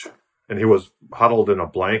stage and he was huddled in a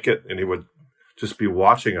blanket and he would just be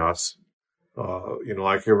watching us. You know,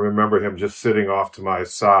 I can remember him just sitting off to my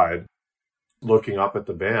side, looking up at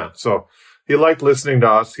the band. So he liked listening to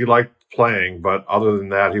us. He liked playing, but other than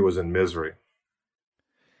that, he was in misery.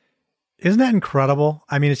 Isn't that incredible?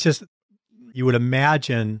 I mean, it's just, you would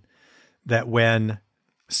imagine that when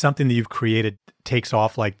something that you've created takes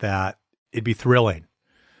off like that, it'd be thrilling,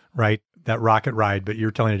 right? That rocket ride, but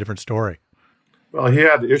you're telling a different story. Well, he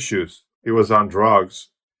had issues. He was on drugs,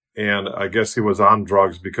 and I guess he was on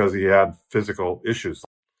drugs because he had physical issues.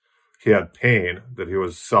 He had pain that he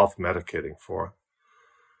was self-medicating for.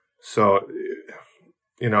 So,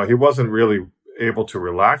 you know, he wasn't really able to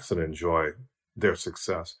relax and enjoy their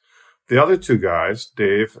success. The other two guys,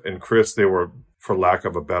 Dave and Chris, they were, for lack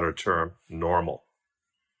of a better term, normal.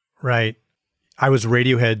 Right. I was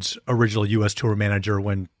Radiohead's original U.S. tour manager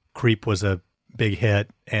when Creep was a big hit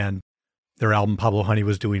and their album Pablo Honey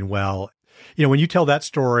was doing well. You know, when you tell that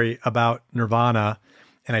story about Nirvana,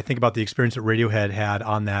 and I think about the experience that Radiohead had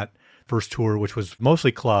on that first tour, which was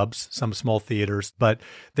mostly clubs, some small theaters, but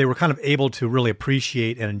they were kind of able to really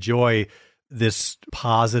appreciate and enjoy this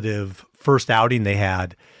positive first outing they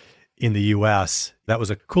had in the U.S. That was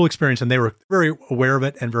a cool experience, and they were very aware of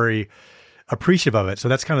it and very appreciative of it. So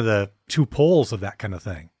that's kind of the two poles of that kind of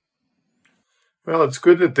thing. Well, it's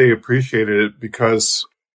good that they appreciated it because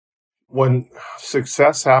when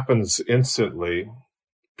success happens instantly,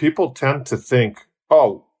 people tend to think,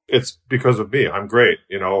 oh, it's because of me. I'm great,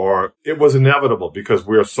 you know, or it was inevitable because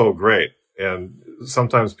we're so great. And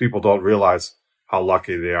sometimes people don't realize how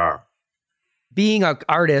lucky they are. Being an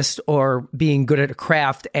artist or being good at a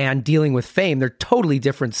craft and dealing with fame, they're totally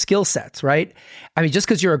different skill sets, right? I mean, just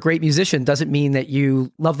because you're a great musician doesn't mean that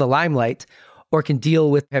you love the limelight or can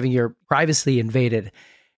deal with having your privacy invaded.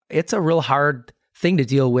 It's a real hard thing to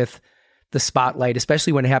deal with the spotlight,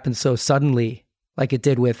 especially when it happens so suddenly, like it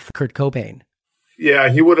did with Kurt Cobain. Yeah,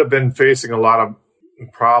 he would have been facing a lot of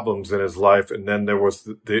problems in his life. And then there was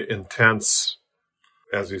the intense,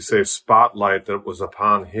 as you say, spotlight that was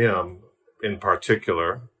upon him in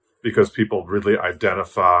particular, because people really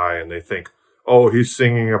identify and they think, oh, he's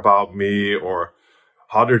singing about me, or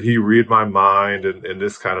how did he read my mind, and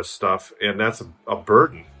this kind of stuff. And that's a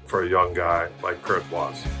burden for a young guy like Kurt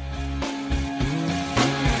was.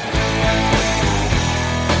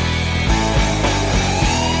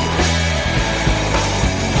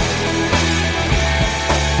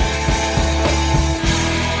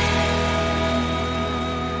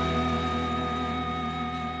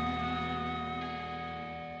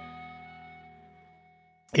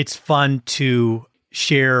 it's fun to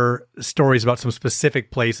share stories about some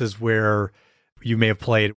specific places where you may have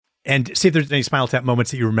played and see if there's any Spinal Tap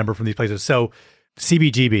moments that you remember from these places. So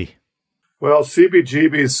CBGB. Well,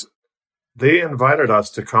 CBGB's, they invited us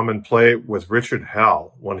to come and play with Richard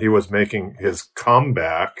Hell when he was making his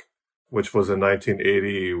comeback, which was in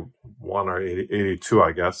 1981 or 82,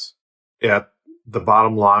 I guess, at the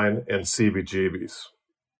Bottom Line and CBGB's.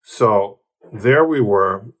 So there we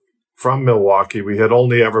were from Milwaukee. We had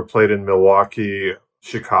only ever played in Milwaukee,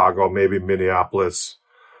 Chicago, maybe Minneapolis.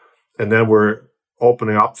 And then we're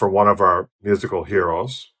opening up for one of our musical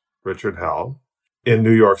heroes, Richard Hell, in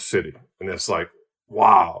New York City. And it's like,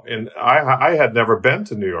 wow. And I had never been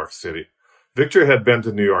to New York City. Victor had been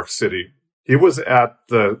to New York City. He was at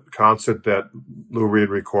the concert that Lou Reed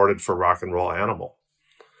recorded for Rock and Roll Animal.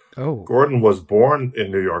 Oh. Gordon was born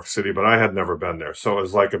in New York City, but I had never been there. So it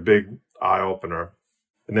was like a big eye-opener.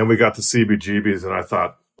 And then we got to CBGB's, and I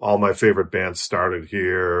thought all my favorite bands started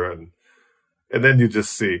here. And then you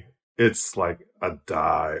just see, it's like a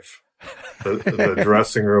dive. The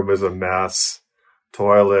dressing room is a mess,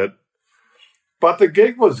 toilet. But the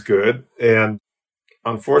gig was good. And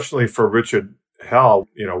unfortunately for Richard Hell,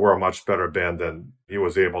 we're a much better band than he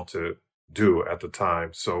was able to do at the time.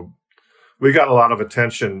 So we got a lot of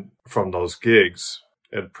attention from those gigs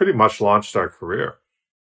and pretty much launched our career.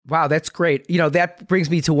 Wow, that's great. That brings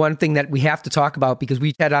me to one thing that we have to talk about, because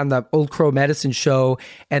we had on the Old Crow Medicine show,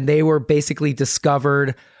 and they were basically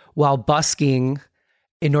discovered while busking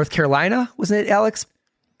in North Carolina, wasn't it, Alex?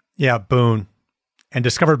 Yeah, Boone. And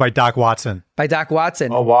discovered by Doc Watson. By Doc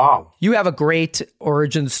Watson. Oh, wow. You have a great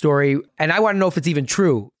origin story, and I want to know if it's even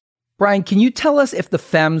true. Brian, can you tell us if the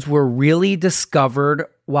Femmes were really discovered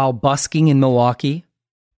while busking in Milwaukee?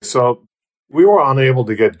 So we were unable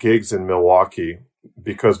to get gigs in Milwaukee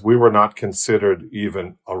because we were not considered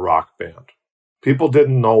even a rock band. People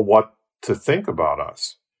didn't know what to think about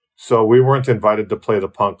us. So we weren't invited to play the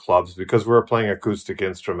punk clubs because we were playing acoustic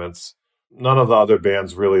instruments. None of the other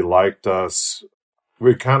bands really liked us.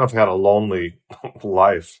 We kind of had a lonely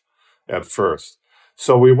life at first.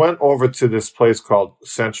 So we went over to this place called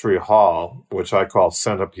Century Hall, which I call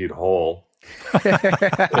Centipede Hole.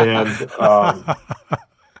 And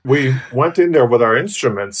we went in there with our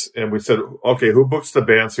instruments and we said, okay, who books the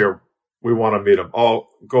bands here? We want to meet them. Oh,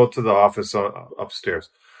 go to the office upstairs.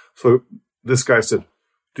 So this guy said,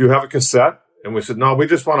 do you have a cassette? And we said, no, we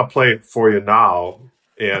just want to play it for you now.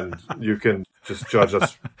 And you can just judge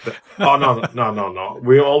us. Oh, no.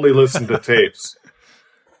 We only listen to tapes.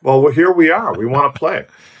 Well, here we are. We want to play.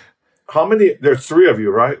 How many? There's 3 of you,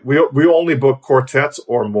 right? We only book quartets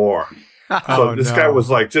or more. So this guy was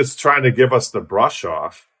like just trying to give us the brush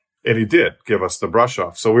off. And he did give us the brush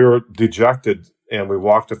off. So we were dejected and we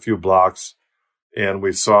walked a few blocks and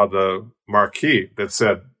we saw the marquee that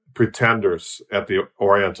said Pretenders at the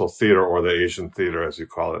Oriental Theater, or the Asian Theater as you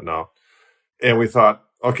call it now. And we thought,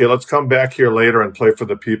 okay, let's come back here later and play for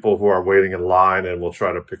the people who are waiting in line and we'll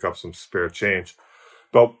try to pick up some spare change.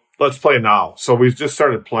 But let's play now. So we just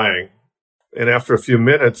started playing. And after a few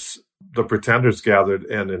minutes, the Pretenders gathered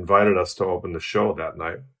and invited us to open the show that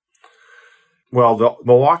night. Well, the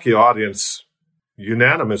Milwaukee audience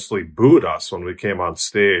unanimously booed us when we came on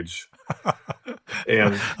stage.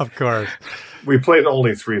 And of course, we played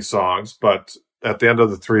only 3 songs, but at the end of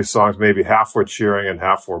the 3 songs, maybe half were cheering and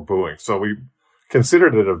half were booing. So we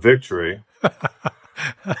considered it a victory.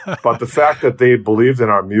 But the fact that they believed in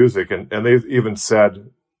our music, and they even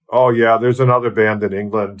said, oh, yeah, there's another band in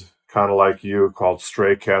England, kind of like you, called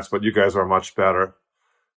Stray Cats, but you guys are much better.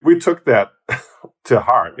 We took that to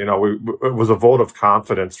heart. It was a vote of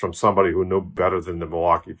confidence from somebody who knew better than the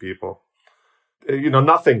Milwaukee people.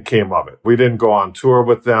 Nothing came of it. We didn't go on tour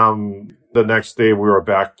with them. The next day we were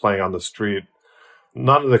back playing on the street.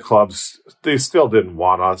 None of the clubs, they still didn't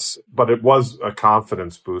want us, but it was a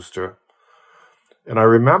confidence booster. And I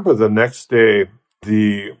remember the next day,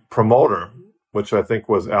 the promoter, which I think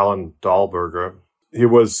was Alan Dahlberger, he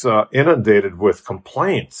was inundated with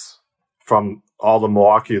complaints from all the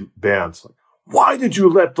Milwaukee bands. Why did you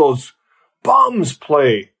let those bums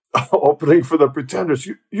play opening for the Pretenders?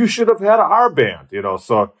 You should have had our band,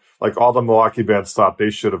 So like all the Milwaukee bands thought they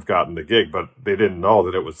should have gotten the gig, but they didn't know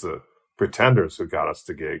that it was the Pretenders who got us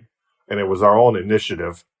the gig. And it was our own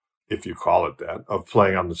initiative, if you call it that, of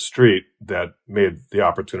playing on the street that made the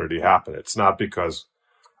opportunity happen. It's not because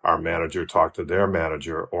our manager talked to their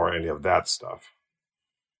manager or any of that stuff.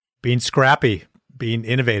 Being scrappy, being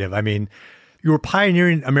innovative. I mean, you were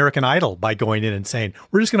pioneering American Idol by going in and saying,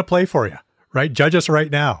 we're just going to play for you, right? Judge us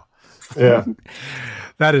right now. Yeah.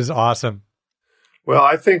 That is awesome. Well,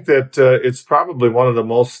 I think that it's probably one of the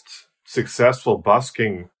most successful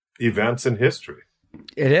busking events in history.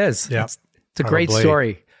 It is. Yeah. It's a great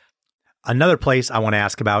story. Another place I want to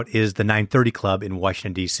ask about is the 930 Club in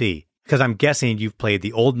Washington, D.C., because I'm guessing you've played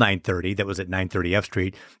the old 930 that was at 930 F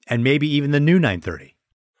Street and maybe even the new 930.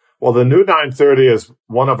 Well, the new 930 is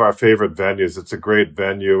one of our favorite venues. It's a great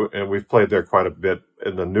venue, and we've played there quite a bit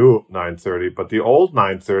in the new 930. But the old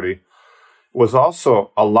 930 was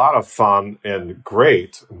also a lot of fun and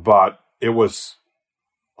great, but it was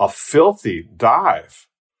a filthy dive.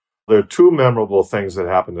 There are two memorable things that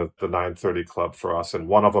happened at the 930 Club for us, and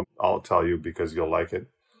one of them I'll tell you because you'll like it,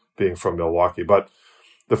 being from Milwaukee. But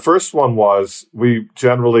the first one was we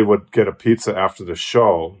generally would get a pizza after the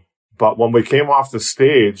show, but when we came off the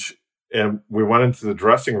stage and we went into the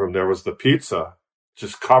dressing room, there was the pizza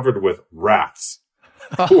just covered with rats.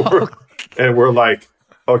 And we're like,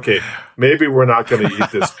 okay, maybe we're not going to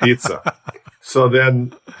eat this pizza. So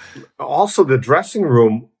then also the dressing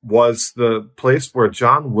room was the place where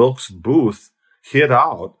John Wilkes Booth hid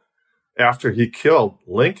out after he killed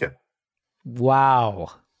Lincoln.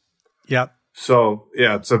 Wow. Yep. So,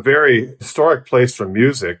 yeah, it's a very historic place for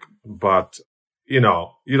music, but, you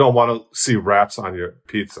know, you don't want to see rats on your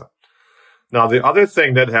pizza. Now, the other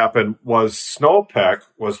thing that happened was Snowpeck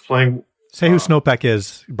was playing... Say who Snowpeck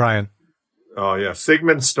is, Brian. Oh, yeah.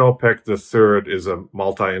 Sigmund Snowpeck III is a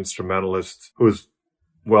multi-instrumentalist who's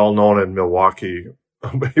well known in Milwaukee.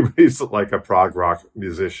 He's like a prog rock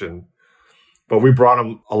musician. But we brought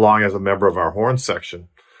him along as a member of our horn section.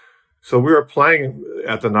 So we were playing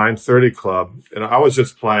at the 930 Club, and I was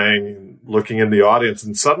just playing, looking in the audience,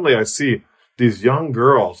 and suddenly I see these young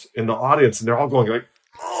girls in the audience, and they're all going like,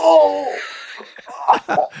 oh,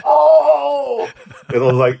 oh, oh. And it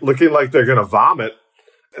was like looking like they're going to vomit.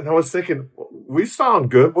 And I was thinking, we sound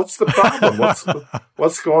good. What's the problem?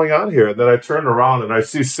 What's going on here? And then I turn around and I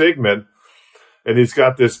see Sigmund, and he's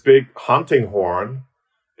got this big hunting horn,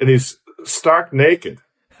 and he's stark naked.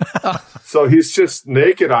 So he's just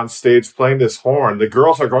naked on stage playing this horn. The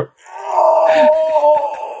girls are going,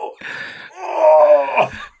 oh,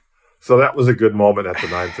 oh. So that was a good moment at the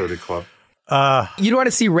 930 Club. You don't want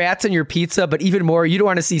to see rats on your pizza, but even more, you don't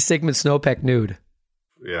want to see Sigmund Snowpeck nude.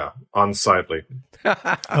 Yeah, unsightly.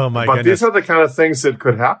 Oh, my But goodness. these are the kind of things that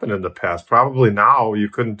could happen in the past. Probably now you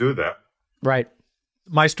couldn't do that. Right.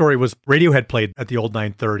 My story was Radiohead played at the old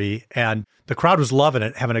 930, and the crowd was loving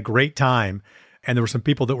it, having a great time. And there were some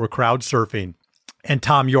people that were crowd surfing. And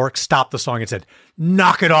Tom York stopped the song and said,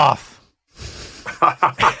 "Knock it off."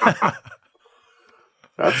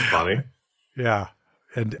 That's funny. Yeah.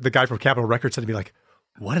 And the guy from Capitol Records said to me, like,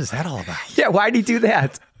 "What is that all about?" Yeah, why'd he do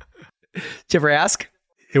that? Did you ever ask?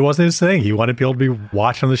 It wasn't his thing. He wanted people to be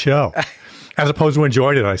watching the show, as opposed to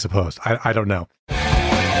enjoying it, I suppose. I don't know.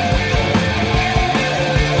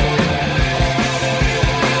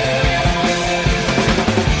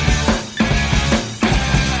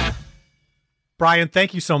 Brian,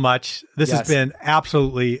 thank you so much. This has been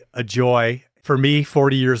absolutely a joy for me,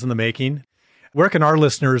 40 years in the making. Where can our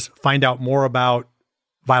listeners find out more about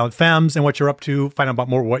Violent Femmes and what you're up to, find out about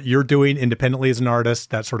more what you're doing independently as an artist,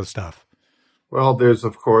 that sort of stuff? Well, there's,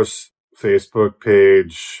 of course, Facebook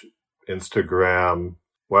page, Instagram,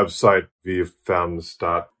 website,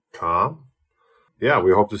 vfemmes.com. Yeah,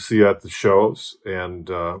 we hope to see you at the shows. And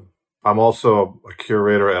I'm also a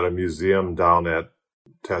curator at a museum down at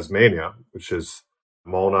Tasmania, which is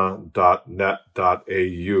mona.net.au,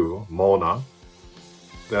 Mona.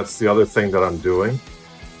 That's the other thing that I'm doing.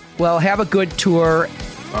 Well, have a good tour.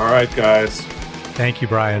 All right, guys. Thank you,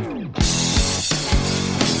 Brian.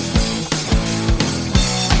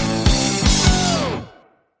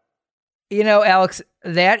 You know, Alex,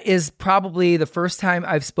 that is probably the first time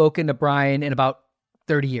I've spoken to Brian in about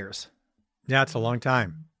 30 years. Yeah, it's a long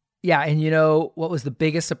time. Yeah, and you know what was the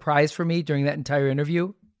biggest surprise for me during that entire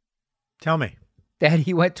interview? Tell me. That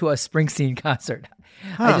he went to a Springsteen concert.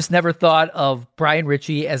 I just never thought of Brian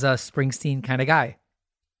Ritchie as a Springsteen kind of guy.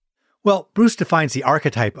 Well, Bruce defines the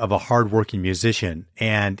archetype of a hardworking musician,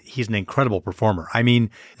 and he's an incredible performer. I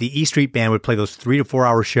mean, the E Street Band would play those 3 to 4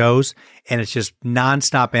 hour shows, and it's just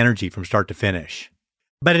nonstop energy from start to finish.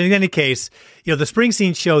 But in any case, you know, the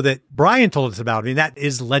Springsteen show that Brian told us about, I mean, that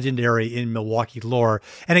is legendary in Milwaukee lore.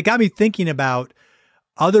 And it got me thinking about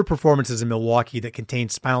other performances in Milwaukee that contain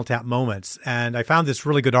Spinal Tap moments. And I found this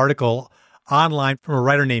really good article online from a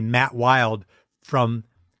writer named Matt Wild from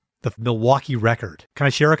the Milwaukee Record. Can I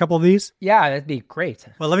share a couple of these? Yeah, that'd be great.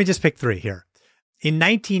 Well, let me just pick 3 here. In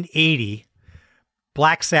 1980,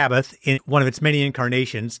 Black Sabbath, in one of its many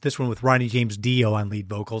incarnations, this one with Ronnie James Dio on lead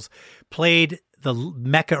vocals, played the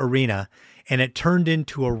Mecca Arena, and it turned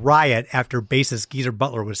into a riot after bassist Geezer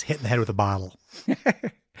Butler was hit in the head with a bottle.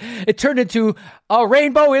 It turned into a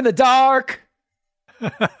rainbow in the dark.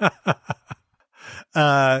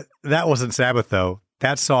 That wasn't Sabbath, though.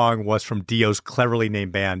 That song was from Dio's cleverly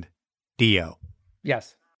named band, Dio.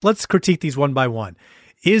 Yes. Let's critique these one by one.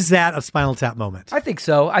 Is that a Spinal Tap moment? I think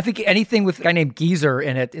so. I think anything with a guy named Geezer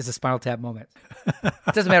in it is a Spinal Tap moment. It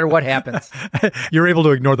doesn't matter what happens. You're able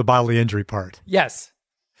to ignore the bodily injury part. Yes.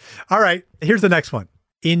 All right. Here's the next one.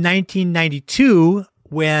 In 1992,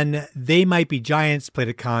 when They Might Be Giants played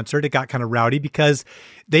a concert, it got kind of rowdy because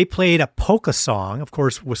they played a polka song. Of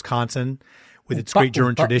course, Wisconsin, with its great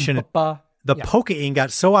German tradition. The polka-ing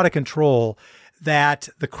got so out of control that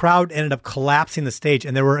the crowd ended up collapsing the stage,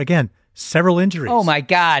 and there were, again, several injuries. Oh, my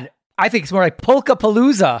God. I think it's more like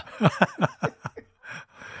Polka-Palooza.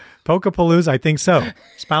 Polka-Palooza, I think so.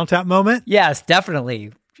 Spinal Tap moment? Yes,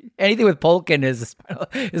 definitely. Anything with polkin is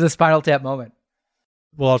a Spinal Tap moment.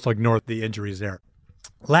 We'll also ignore the injuries there.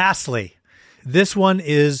 Lastly, this one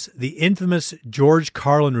is the infamous George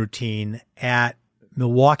Carlin routine at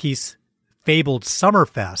Milwaukee's fabled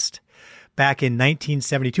Summerfest back in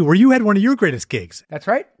 1972, where you had one of your greatest gigs. That's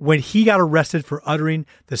right. When he got arrested for uttering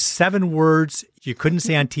the 7 words you couldn't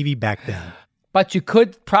say on TV back then. But you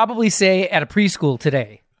could probably say at a preschool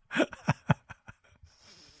today.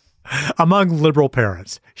 Among liberal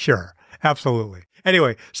parents. Sure. Absolutely.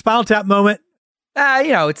 Anyway, Spinal Tap moment.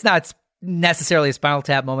 It's not necessarily a Spinal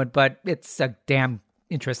Tap moment, but it's a damn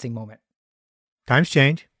interesting moment. Times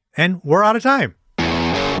change, and we're out of time.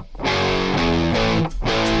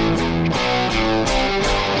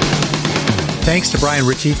 Thanks to Brian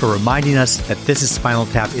Ritchie for reminding us that This Is Spinal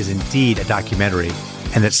Tap is indeed a documentary,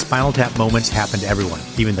 and that Spinal Tap moments happen to everyone,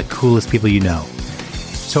 even the coolest people you know.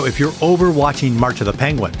 So if you're over watching March of the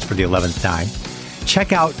Penguins for the 11th time,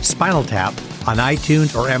 check out Spinal Tap on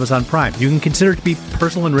iTunes or Amazon Prime. You can consider it to be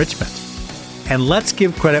personal enrichment. And let's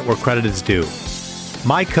give credit where credit is due.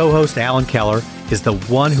 My co-host, Alan Keller, is the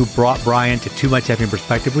one who brought Brian to Too Much Effing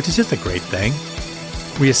Perspective, which is just a great thing.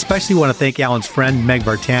 We especially want to thank Alan's friend, Meg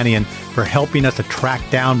Vartanian, for helping us to track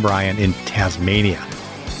down Brian in Tasmania.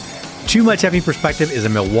 Too Much Effing Perspective is a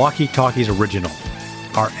Milwaukee Talkies original.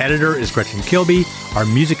 Our editor is Gretchen Kilby. Our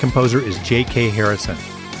music composer is J.K. Harrison.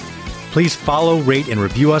 Please follow, rate, and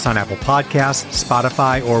review us on Apple Podcasts,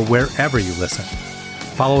 Spotify, or wherever you listen.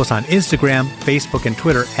 Follow us on Instagram, Facebook, and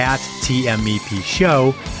Twitter at TMEP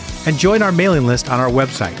Show, and join our mailing list on our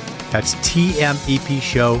website. That's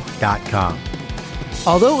tmepshow.com.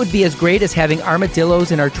 Although it would be as great as having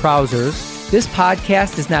armadillos in our trousers, this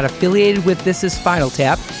podcast is not affiliated with This Is Spinal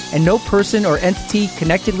Tap, and no person or entity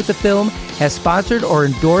connected with the film has sponsored or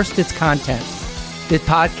endorsed its content. This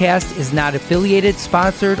podcast is not affiliated,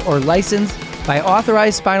 sponsored, or licensed by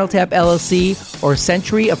Authorized Spinal Tap LLC or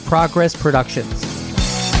Century of Progress Productions.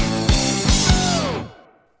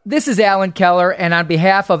 This is Alan Keller, and on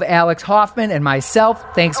behalf of Alex Hoffman and myself,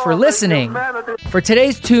 thanks for listening. For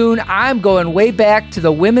today's tune, I'm going way back to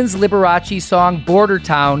the women's Liberace song Border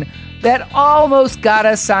Town that almost got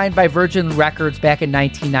us signed by Virgin Records back in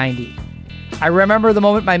 1990. I remember the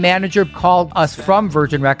moment my manager called us from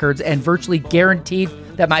Virgin Records and virtually guaranteed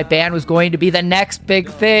that my band was going to be the next big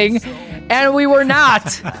thing, and we were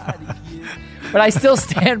not. But I still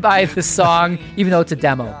stand by this song, even though it's a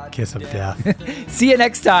demo. Kiss of death. See you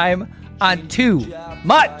next time on Too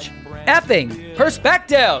Much Effing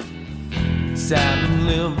Perspective. Sam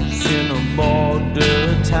lives in a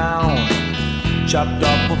border town, chopped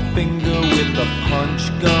off a finger with a punch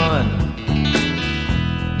gun.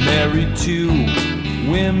 Married to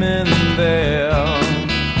women there,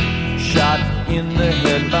 shot in the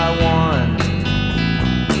head by one.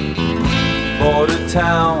 Border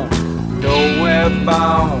town, nowhere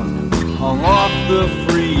bound, hung off the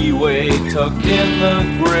freeway, tucked in the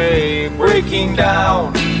gray, breaking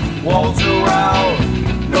down, walls around,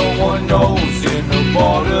 no one knows in a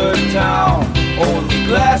border town, only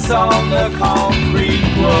glass on the concrete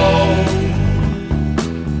road.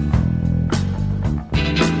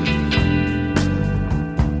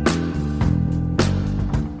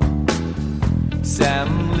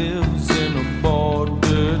 Sam lives in a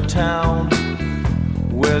border town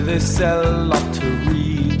where they sell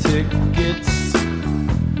lottery tickets,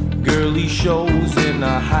 girly shows in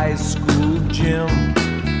a high school gym.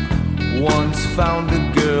 Once found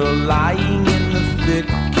a girl lying in the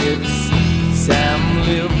thickets. Sam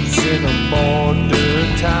lives in a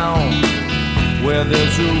border town where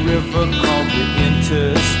there's a river called the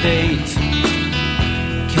interstate.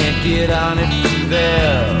 Can't get on it from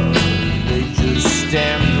there. They just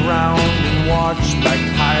stand around and watch like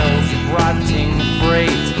piles of rotting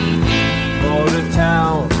freight. Border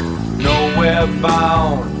town, nowhere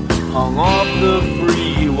bound, hung off the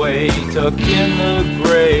freeway, Tucked in the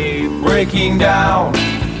grave, breaking down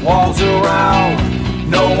walls around.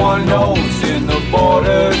 No one knows in the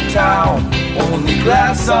border town. Only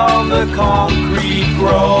glass on the concrete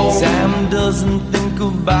grows. Sam doesn't think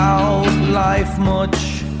about life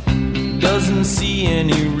much, doesn't see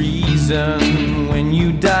any reason. When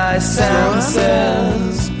you die, Sam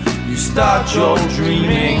says, you start your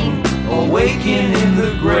dreaming, awaken in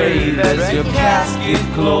the grave as your casket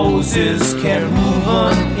closes. Can't move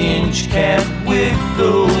an inch, can't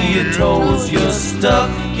wiggle your toes. You're stuck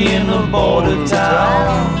in a border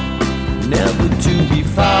town, never to be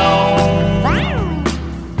found.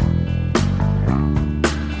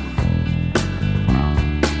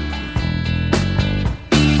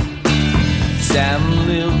 Sam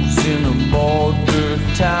lives in a border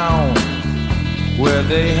town where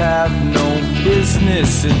they have no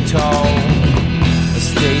business at all. A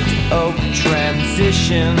state of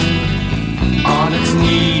transition, on its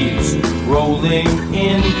knees, rolling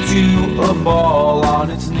into a ball. On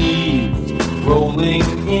its knees, rolling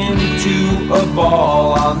into a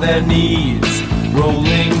ball. On their knees,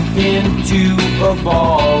 rolling into a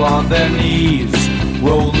ball. On their knees,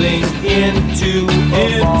 rolling into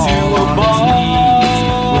a ball.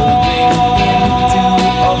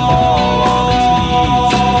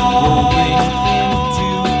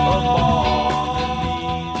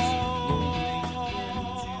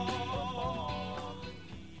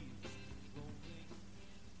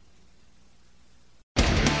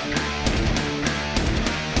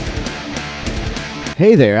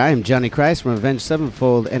 Hey there, I am Johnny Christ from Avenged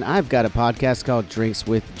Sevenfold, and I've got a podcast called Drinks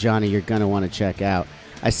with Johnny you're going to want to check out.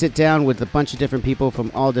 I sit down with a bunch of different people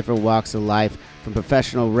from all different walks of life, from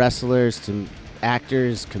professional wrestlers to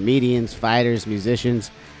actors, comedians, fighters, musicians,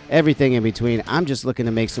 everything in between. I'm just looking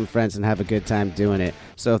to make some friends and have a good time doing it.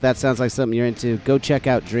 So if that sounds like something you're into, go check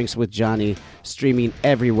out Drinks with Johnny, streaming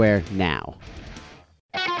everywhere now.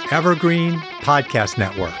 Evergreen Podcast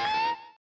Network.